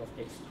yx plus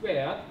x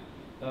squared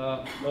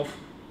of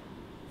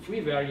free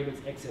variables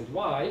x and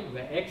y,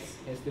 where x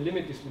has the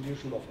limit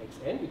distribution of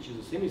xn, which is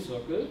a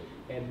semicircle,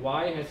 and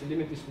y has the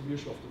limit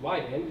distribution of the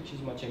yn, which is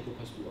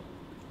Marchenko-Pastur.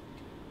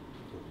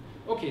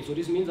 Okay, so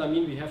this means, I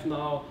mean, we have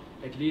now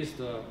at least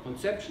a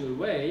conceptual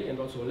way and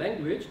also a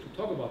language to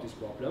talk about this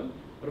problem.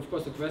 But of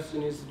course, the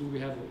question is, do we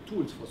have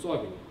tools for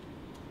solving it?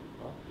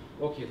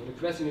 Okay, so the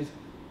question is,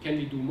 can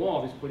we do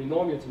more with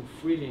polynomials in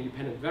freely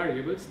independent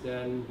variables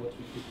than what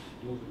we could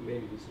do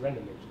maybe with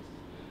random matrices?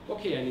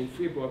 Okay, and in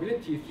free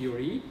probability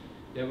theory,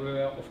 there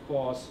were, of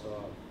course,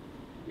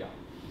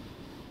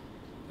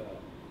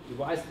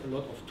 devised a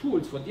lot of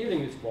tools for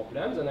dealing with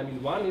problems. And I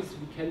mean, one is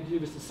we can deal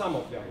with the sum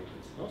of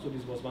variables. So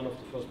this was one of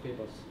the first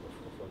papers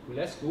of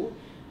Voiculescu.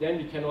 Then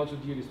we can also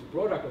deal with the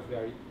product of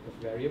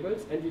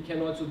variables, and we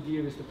can also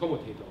deal with the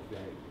commutator of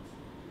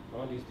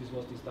variables. This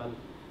was done.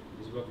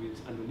 This work with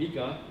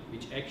Andonika,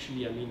 which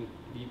actually, I mean,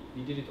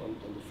 we did it on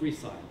the free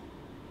side.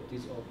 But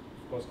this, of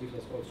course, gives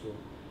us also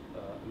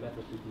a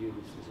method to deal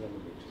with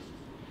random matrices.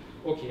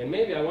 Okay, and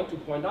maybe I want to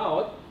point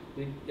out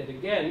that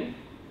again,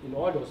 in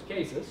all those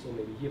cases, so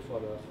maybe here for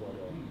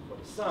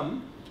the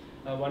sum,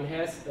 one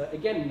has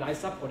again nice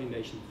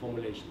subordination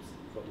formulations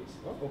for this.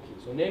 Okay,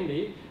 so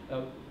namely,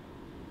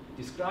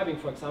 describing,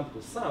 for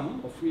example, the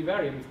sum of free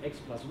variables x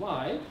plus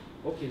y.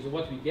 Okay, so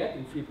what we get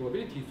in free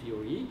probability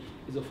theory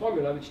is a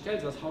formula which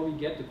tells us how we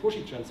get the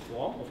Cauchy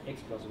transform of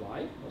x plus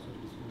y, also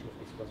the distribution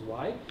of x plus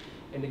y.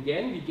 And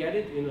again, we get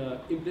it in an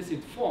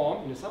implicit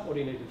form, in a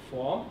subordinated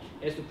form,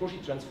 as the Cauchy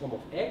transform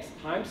of x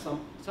times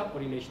some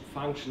subordination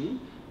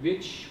function,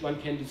 which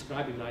one can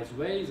describe in nice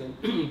ways and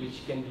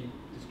which can be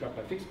described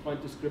by fixed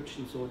point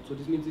description. So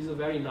this means this is a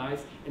very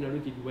nice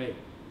analytic way,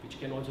 which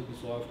can also be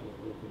solved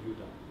on a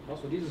computer.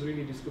 So this is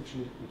really a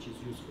description which is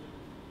useful.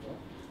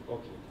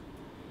 Okay.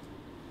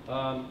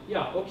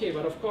 Yeah, okay,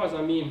 but of course,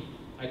 I mean,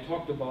 I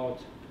talked about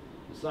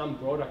some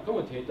product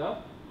commutator,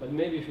 but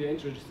maybe if you're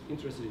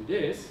interested in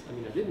this, I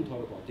mean, I didn't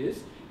talk about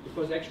this,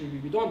 because actually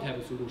we don't have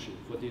a solution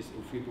for this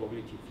in free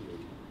probability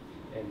theory.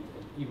 And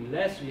even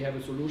less, we have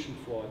a solution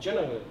for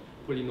general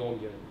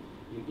polynomial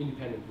in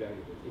independent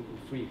variables, in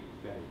free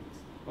variables.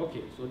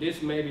 Okay, so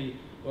this maybe,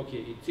 okay,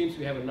 it seems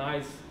we have a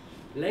nice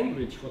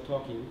language for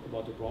talking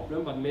about the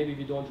problem, but maybe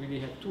we don't really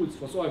have tools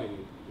for solving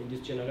it in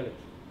this generality.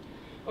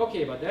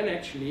 Okay, but then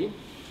actually,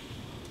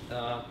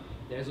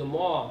 there's a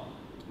more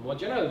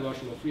general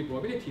version of free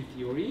probability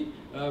theory,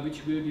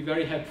 which will be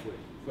very helpful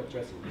for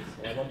addressing this.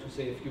 And I want to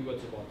say a few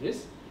words about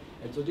this.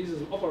 And so this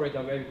is an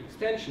operator valued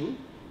extension,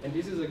 and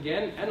this is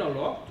again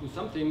analog to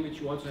something which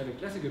you also have in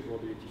classical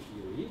probability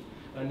theory.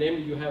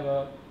 Namely, you have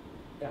a,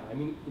 I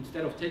mean,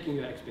 instead of taking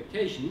your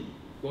expectation,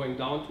 going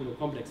down to the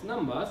complex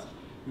numbers,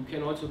 you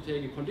can also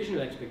take a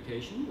conditional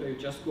expectation where you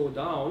just go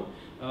down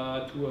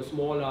to a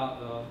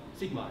smaller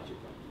sigma algebra.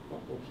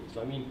 Okay,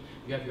 so I mean,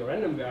 you have your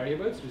random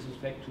variables with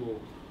respect to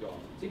your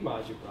sigma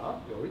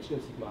algebra, your original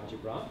sigma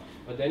algebra,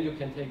 but then you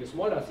can take a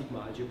smaller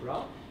sigma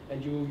algebra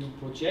and you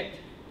project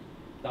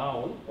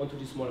down onto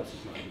the smaller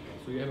sigma algebra.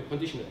 So you have a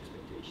conditional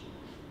expectation.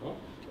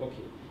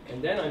 Okay,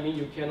 and then I mean,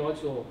 you can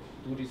also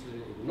do this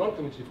in a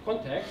non-commutative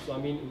context. So I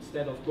mean,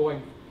 instead of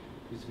going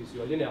with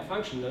your linear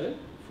functional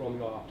from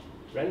your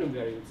random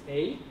variables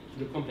A to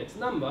the complex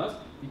numbers,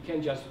 we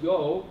can just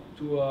go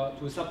to a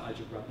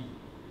subalgebra B.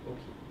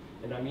 Okay.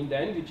 And I mean,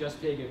 then we just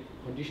take a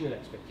conditional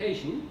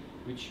expectation,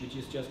 which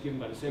is just given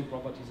by the same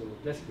properties in the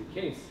classical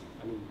case.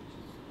 I mean,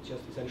 it's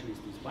just essentially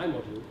this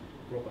bimodule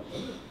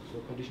property, so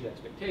conditional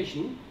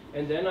expectation.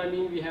 And then, I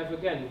mean, we have,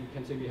 again, we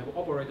can say we have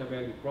operator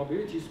valued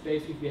probability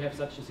space if we have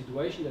such a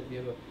situation that we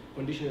have a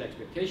conditional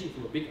expectation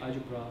from a big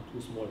algebra to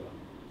a small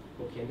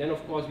one. Okay, and then,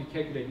 of course, we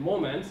calculate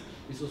moments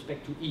with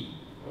respect to E.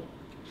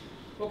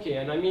 Okay,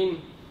 and I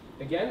mean,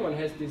 again, one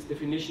has this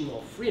definition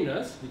of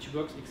freeness, which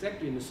works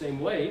exactly in the same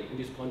way in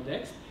this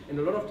context, and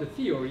a lot of the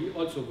theory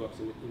also works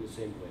in the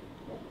same way.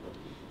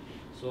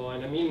 So,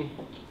 and I mean,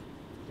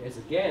 there's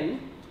again,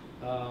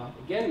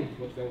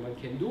 what one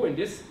can do in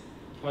this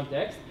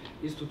context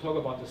is to talk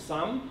about the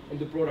sum and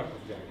the product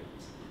of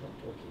variables.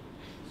 Okay,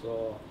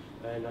 so,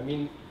 and I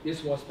mean,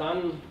 this was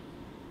done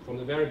from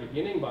the very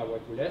beginning by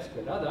Aug20Wed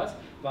and others,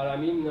 but I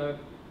mean,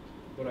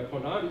 what I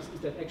point out is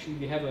that actually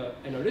we have an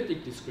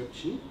analytic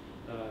description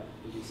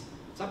in this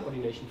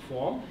subordination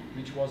form,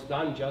 which was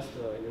done just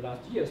in the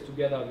last years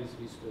together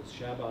with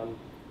Sherban,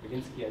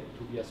 Belinsky, and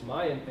Tobias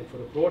May, and for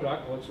the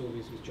product also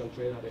with John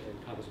Trailhard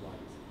and Carlos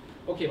Valles.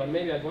 Okay, but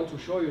maybe I want to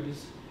show you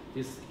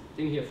this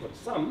thing here for the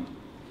sum.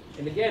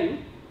 And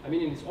again, I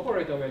mean, in this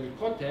operator value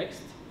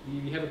context,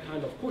 we have a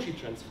kind of Cauchy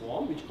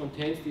transform which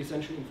contains the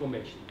essential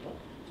information.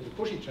 So the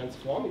Cauchy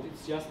transform,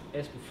 it's just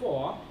as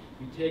before,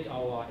 we take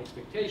our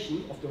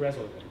expectation of the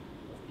resolvent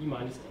of B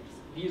minus X.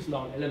 B is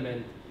now an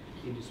element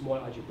in the small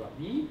algebra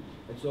B,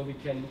 and so we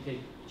can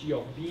take G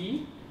of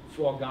B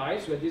for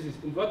guys where this is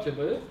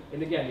invertible.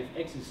 And again, if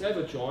X is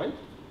self-adjoint,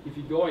 if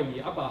you go in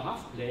the upper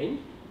half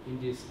plane in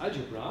this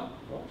algebra,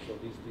 so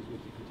this if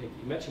you take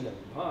the imaginary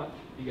part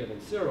bigger than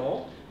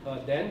 0,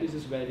 then this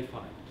is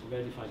well-defined. It's a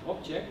well-defined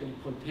object, and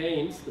it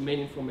contains the main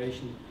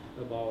information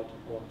about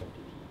our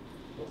quantity.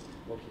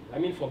 Okay. I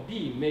mean, for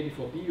B, maybe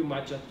for B, you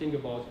might just think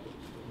about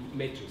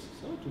matrices,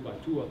 2 by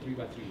 2 or 3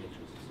 by 3 matrices.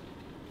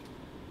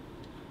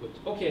 Good.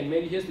 Okay, and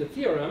maybe here's the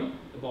theorem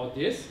about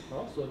this.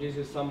 So this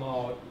is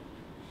somehow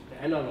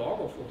the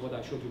analog of what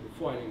I showed you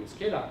before in the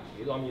scalar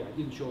case. I mean, I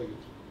didn't show you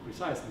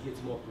precisely, here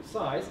it's more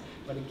precise.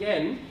 But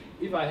again,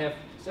 if I have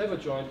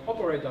self-adjoint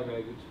operator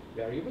valued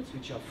variables,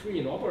 which are free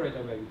in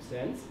operator valued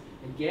sense,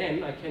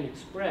 again, I can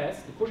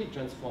express the Cauchy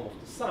transform of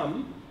the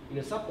sum in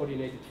a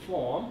subordinated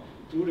form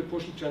through the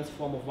Cauchy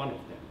transform of one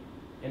of them.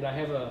 And I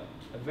have a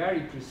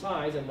very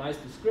precise and nice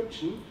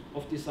description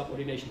of this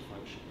subordination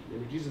function.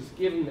 And this is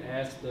given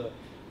as the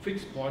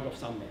fixed point of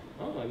some map.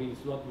 I mean,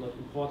 it's not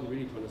important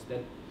really to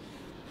understand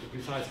the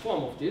precise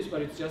form of this,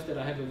 but it's just that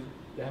I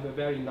have a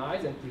very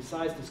nice and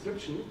precise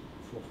description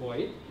for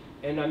it.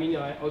 And I mean,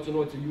 I also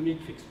know it's a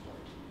unique fixed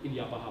point in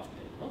the upper half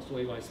plane. So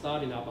if I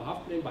start in the upper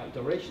half plane by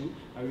iteration,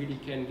 I really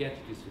can get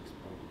this fixed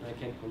point. I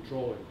can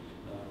control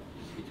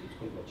its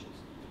convergence.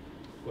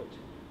 Good.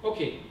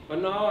 Okay,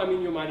 but now, I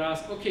mean, you might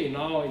ask, okay,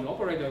 now in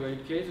operator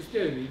valued cases,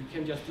 still, we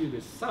can just deal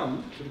with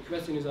sum. So the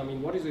question is, I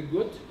mean, what is it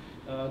good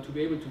to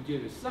be able to deal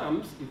with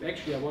sums if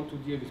actually I want to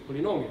deal with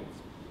polynomials?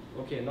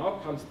 Okay, now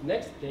comes the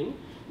next thing,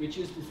 which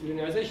is this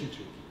linearization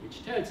trick,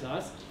 which tells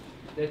us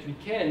that we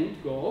can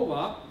go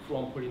over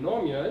from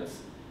polynomials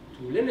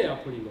to linear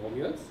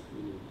polynomials,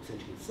 meaning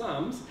essentially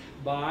sums,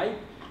 by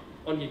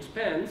on the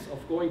expense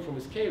of going from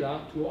a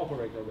scalar to an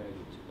operator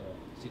valued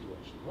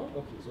situation.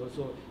 Okay,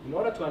 so in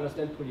order to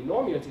understand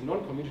polynomials in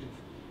non-commutative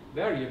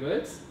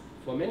variables,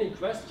 for many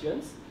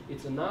questions,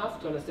 it's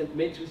enough to understand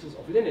matrices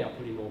of linear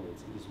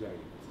polynomials in these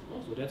variables.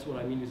 So that's what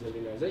I mean with a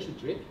linearization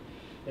trick.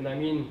 And I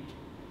mean,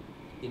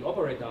 in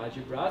operator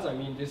algebras, I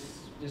mean,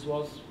 this this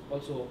was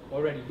also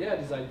already there,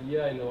 this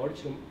idea in the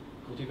original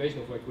motivation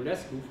of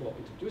Voiculescu for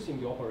introducing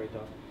the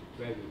operator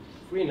value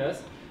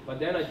freeness. But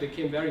then it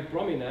became very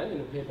prominent in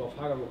the paper of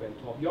Hagerup and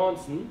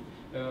Torbjornsen,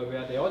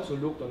 where they also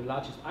looked on the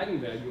largest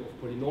eigenvalue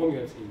of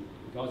polynomials in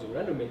Gaussian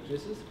random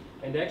matrices.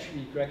 And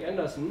actually, Craig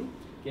Anderson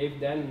gave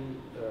then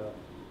a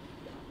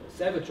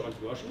Savage-joint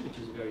version, which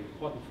is very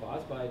important for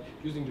us, by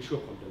using the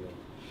Schur complement.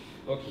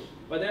 Okay,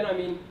 but then, I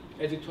mean,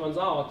 as it turns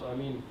out, I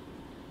mean,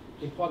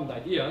 important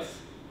ideas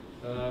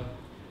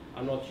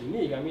are not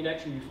unique. I mean,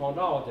 actually, we found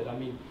out that, I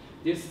mean,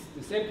 the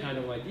same kind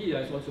of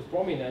idea is also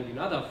prominent in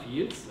other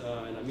fields,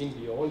 and I mean,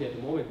 we are only at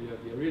the moment,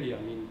 we are really, I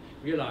mean,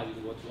 realizing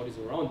what is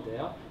around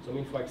there. So, I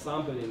mean, for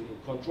example, in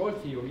control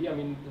theory, I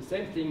mean, the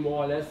same thing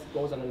more or less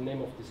goes under the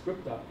name of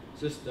descriptor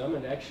system,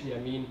 and actually, I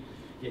mean,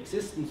 the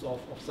existence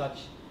of such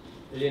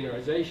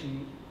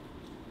linearization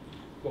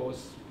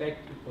goes back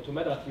to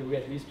automata theory,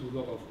 at least to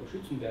work of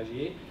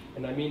Schützenberger,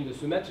 and I mean, the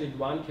symmetric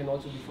one can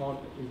also be found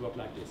in work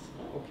like this.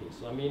 Okay,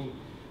 so I mean,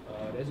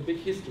 there's a big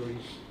history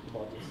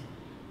about this.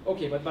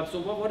 Okay, but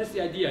so what is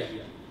the idea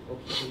here?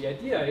 Okay, so the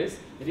idea is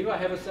that if I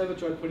have a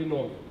Savage-joint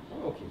polynomial,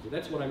 okay, so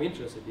that's what I'm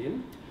interested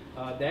in,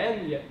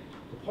 then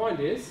the point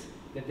is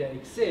that there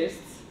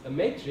exists a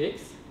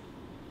matrix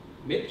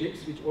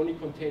which only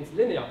contains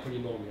linear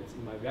polynomials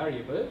in my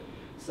variable,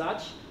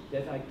 such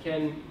that I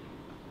can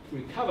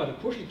recover the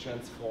Cauchy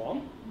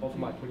transform of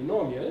my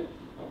polynomial.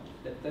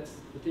 That's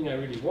the thing I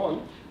really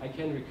want. I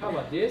can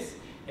recover this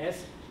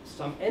as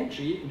some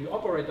entry in the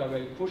operator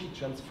value Cauchy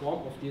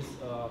transform of this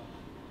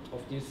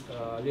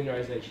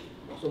linearization.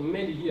 So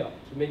maybe here,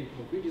 to make it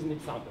concrete, is an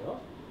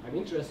example. I'm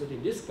interested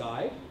in this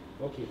guy.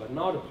 Okay, but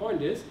now the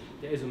point is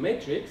there is a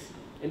matrix,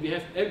 and we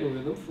have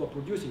algorithms for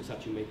producing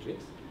such a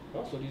matrix.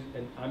 So this,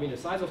 and I mean the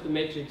size of the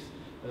matrix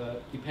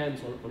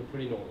depends on the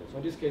polynomial. So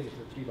in this case, it's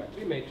a 3 by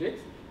 3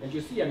 matrix, and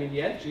you see, I mean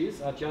the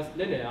entries are just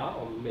linear,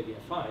 or maybe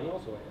affine.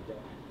 Also, the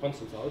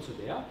constants are also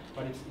there,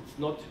 but it's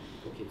not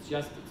okay.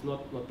 It's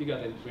not bigger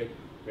than grade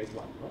 1.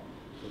 No?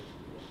 So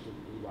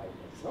in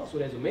y-x. No? So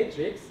there's a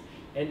matrix.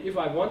 And if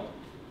I want,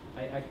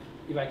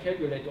 if I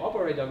calculate the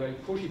operator value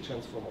Cauchy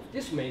transform of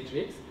this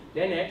matrix,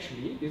 then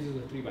actually, this is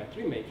a 3 by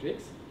 3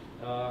 matrix,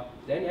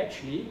 then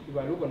actually, if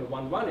I look on the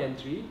 1-1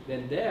 entry,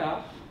 then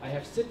there I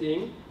have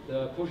sitting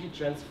the Cauchy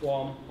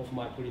transform of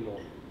my polynomial.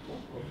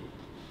 Okay.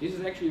 This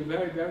is actually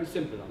very, very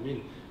simple. I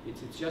mean,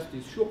 it's just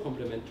this Schur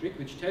complement trick,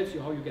 which tells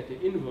you how you get the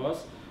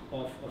inverse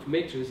of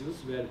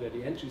matrices where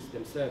the entries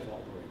themselves are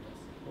operators.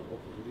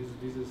 Okay.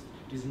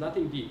 This is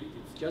nothing deep.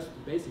 It's just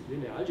basic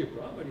linear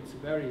algebra, but it's a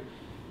very,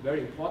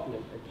 very important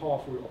and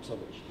powerful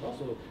observation.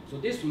 So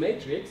this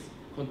matrix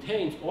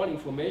contains all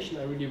information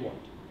I really want.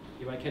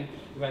 If I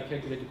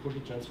calculate the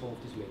Cauchy transform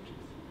of this matrix.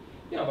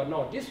 Yeah, but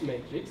now this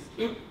matrix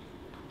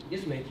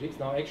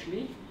now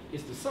actually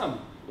is the sum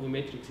of a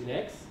matrix in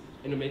X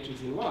and a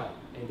matrix in Y.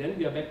 And then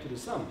we are back to the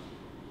sum.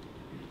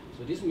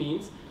 So this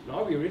means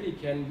now we really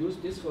can use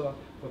this for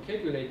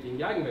calculating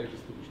the eigenvalue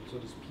distribution. So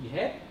this P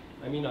hat,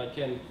 I mean, I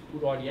can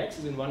put all the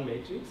X's in one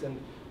matrix and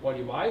all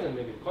the Y's and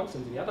maybe the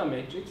constants in the other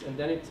matrix, and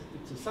then it's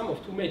a sum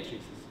of two matrices,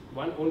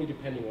 one only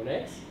depending on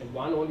X and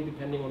one only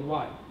depending on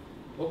Y.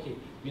 Okay,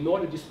 we know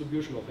the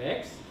distribution of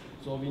X,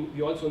 so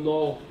we also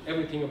know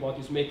everything about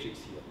this matrix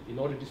here. We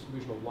know the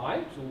distribution of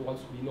Y, so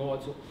we know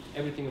also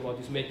everything about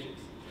this matrix.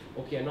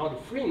 Okay, and now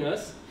the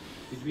freeness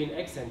between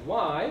X and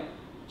Y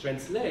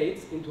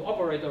translates into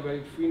operator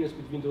value freeness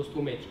between those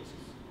two matrices.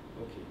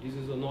 Okay, this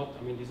is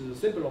this is a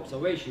simple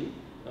observation.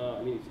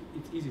 I mean,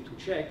 it's easy to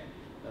check,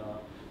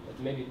 but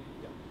maybe,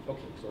 yeah.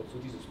 Okay, so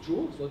this is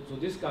true. So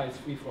this guy is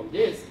free from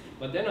this,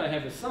 but then I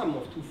have a sum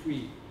of two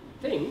free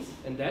things,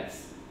 and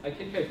that's, I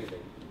can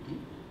calculate.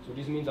 So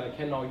this means I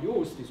can now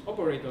use this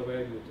operator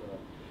valued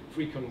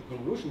free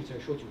convolution, which I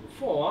showed you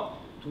before,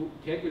 to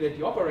calculate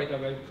the operator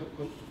valued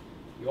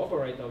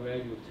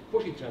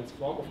Cauchy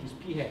transform of this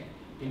P hat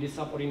in this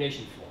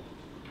subordination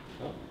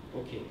form.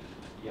 Okay,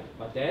 yeah.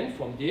 But then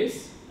from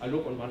this, I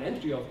look on one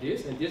entry of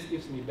this, and this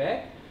gives me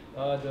back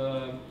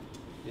the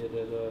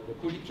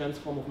Cauchy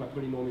transform of my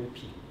polynomial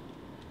P.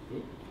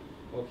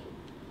 Okay,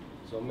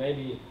 so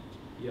maybe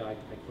here I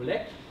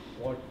collect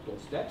all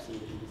those steps in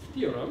this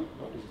theorem.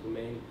 This is the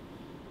main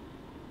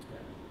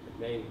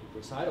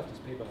result of this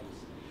paper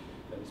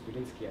is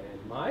Belinsky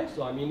and Mai.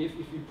 So I mean,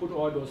 if we put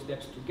all those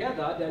steps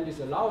together, then this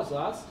allows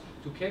us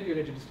to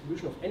calculate the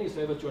distribution of any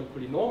Savage-joint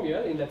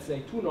polynomial in, let's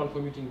say, two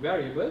non-commuting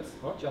variables.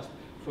 Not just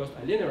first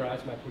I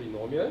linearize my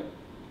polynomial,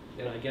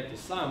 then I get the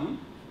sum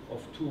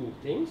of two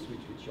things,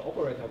 which the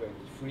operator value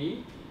is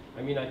free.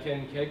 I mean, I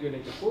can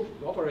calculate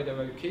the operator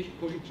value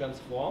Cauchy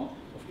transform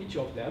of each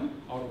of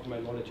them out of my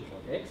knowledge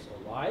about X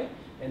or Y,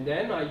 and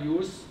then I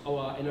use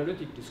our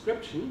analytic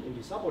description in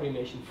the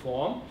subordination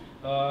form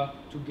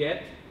to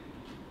get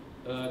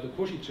the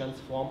Cauchy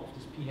transform of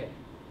this P hat.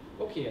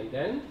 Okay, and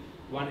then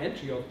one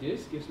entry of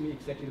this gives me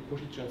exactly the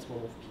Cauchy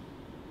transform of P.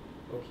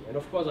 Okay, and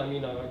of course, I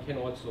mean, I can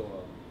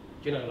also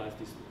generalize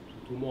this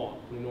to two more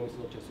polynomials,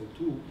 not just in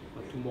two,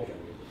 but two more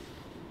variables.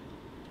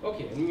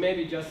 Okay, and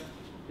maybe just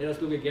let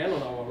us look again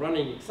on our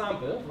running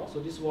example. So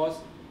this was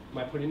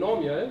my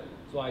polynomial.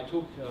 So I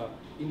took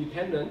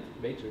independent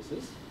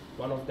matrices.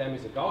 One of them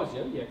is a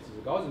Gaussian, the X is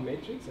a Gaussian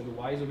matrix, and the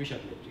Y is a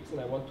Wishart matrix, and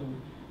I want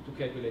to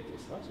calculate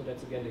this. So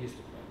that's again the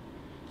histogram.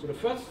 So the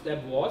first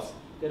step was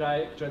that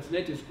I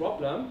translate this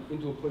problem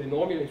into a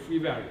polynomial in 3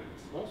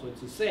 variables. So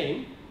it's the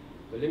same,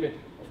 the limit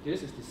of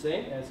this is the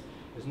same as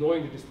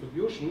knowing the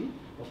distribution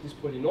of this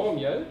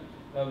polynomial,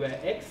 where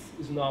X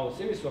is now a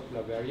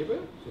semicircular variable,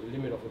 so the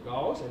limit of the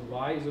Gauss, and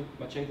Y is a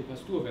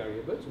Marchenko-Pastur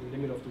variable, so the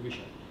limit of the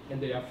Wishart,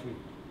 and they are free.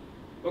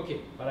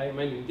 Okay, but I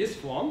mean in this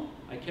form,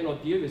 I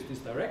cannot deal with this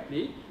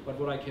directly, but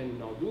what I can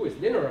now do is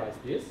linearize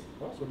this.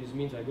 So this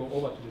means I go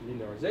over to the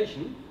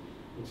linearization.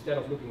 Instead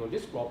of looking on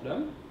this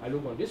problem, I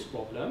look on this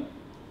problem,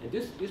 and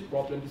this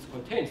problem, this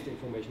contains the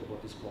information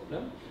about this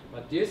problem,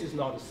 but this is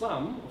now the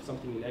sum of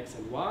something in X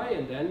and Y,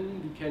 and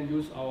then we can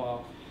use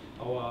our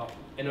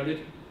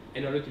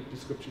analytic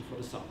description for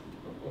the sum.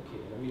 Okay,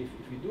 and I mean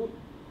if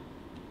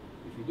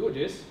we do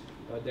this,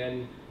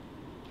 then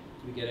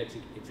we get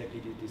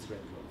exactly this red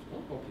curve.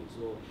 Okay,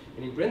 so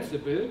and in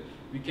principle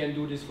we can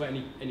do this for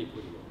any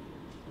polynomial.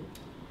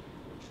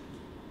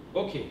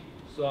 Okay,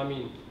 so I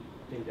mean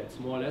I think that's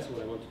more or less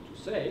what I wanted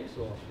to say.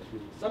 So let me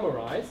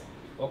summarize.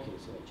 Okay,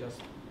 so I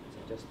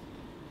just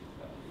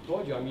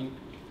told you. I mean,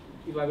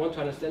 if I want to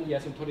understand the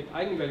asymptotic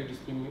eigenvalue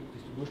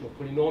distribution of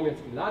polynomials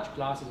in large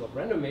classes of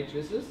random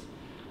matrices,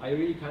 I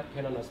really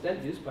can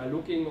understand this by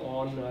looking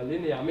on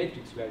linear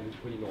matrix valued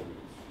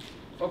polynomials.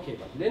 Okay,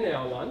 but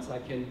linear ones I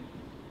can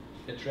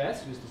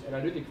address with this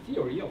analytic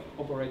theory of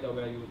operator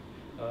valued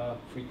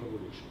free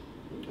convolution.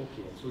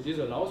 Okay, so this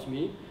allows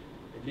me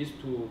at least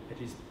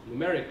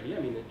numerically, I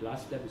mean the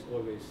last step is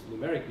always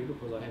numerically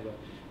because I have an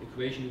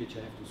equation which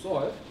I have to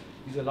solve.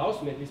 This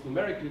allows me at least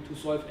numerically to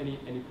solve any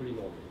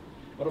polynomial.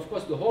 But of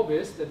course the hope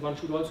is that one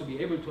should also be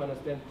able to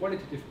understand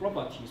qualitative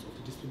properties of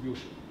the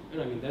distribution.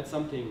 And I mean that's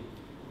something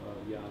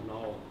we are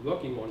now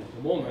working on at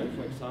the moment.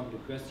 For example,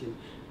 the question,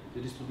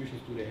 the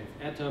distributions, do they have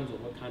atoms or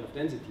what kind of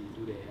density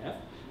do they have?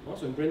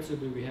 Also in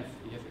principle we have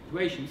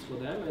equations for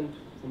them, and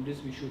from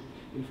this we should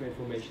infer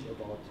information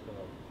about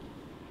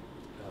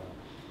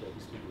the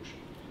distribution.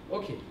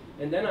 Okay,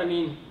 and then I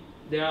mean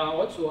there are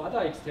also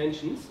other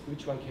extensions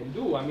which one can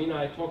do. I mean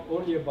I talk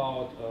only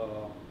about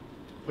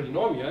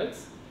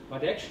polynomials,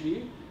 but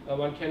actually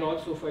one can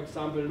also, for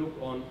example,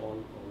 look on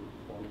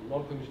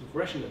non-commutative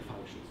rational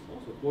functions,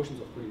 also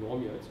quotients of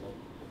polynomials, or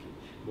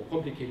more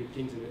complicated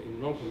things in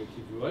a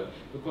non-commutative world,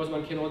 because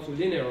one can also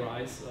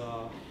linearize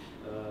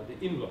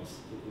the inverse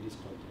in this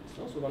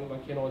context. So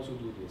one can also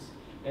do this.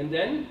 And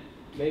then,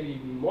 maybe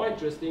even more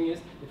interesting is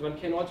that one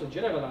can also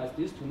generalize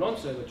this to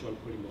non-Silverjohn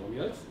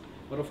polynomials.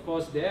 But of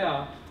course, there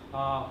are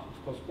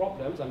of course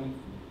problems. I mean,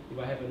 if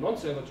I have a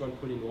non-Silverjohn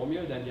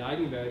polynomial, then the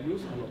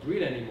eigenvalues are not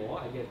real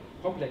anymore. I get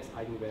complex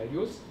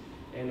eigenvalues.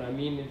 And I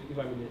mean, if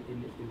I'm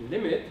in the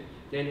limit,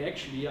 then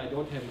actually I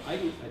don't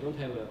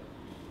have a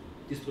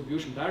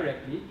distribution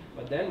directly,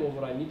 but then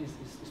what I need is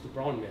the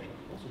Brown measure.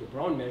 So the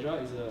Brown measure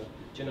is a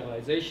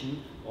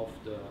generalization of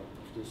the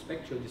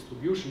spectral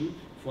distribution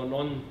for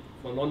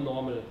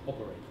non-normal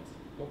operators.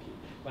 Okay,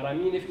 but I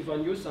mean if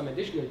one use some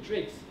additional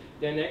tricks,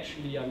 then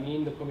actually I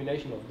mean the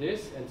combination of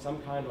this and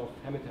some kind of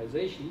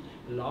Hermitization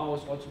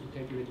allows also to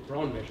calculate the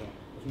Brown measure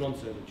of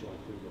non-Silverjohn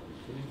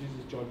polynomials. So this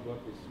is joint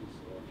work with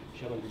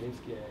Sharon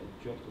Belinsky and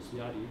Piotr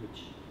Kosniadi,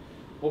 which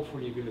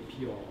hopefully will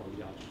appear on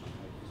the article.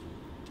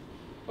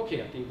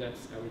 Okay, I think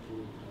that's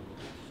everything I would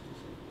have to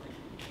say.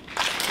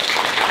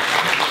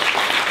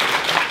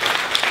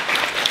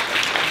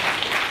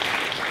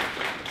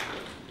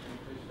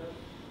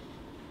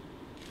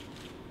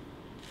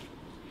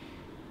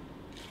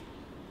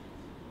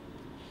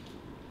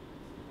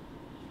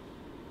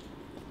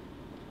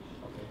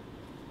 Okay.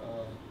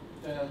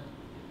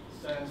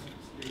 Thanks,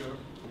 speaker,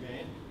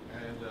 again.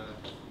 And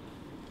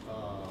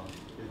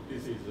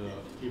this is a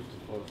gift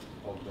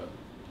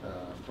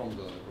from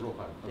the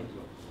local.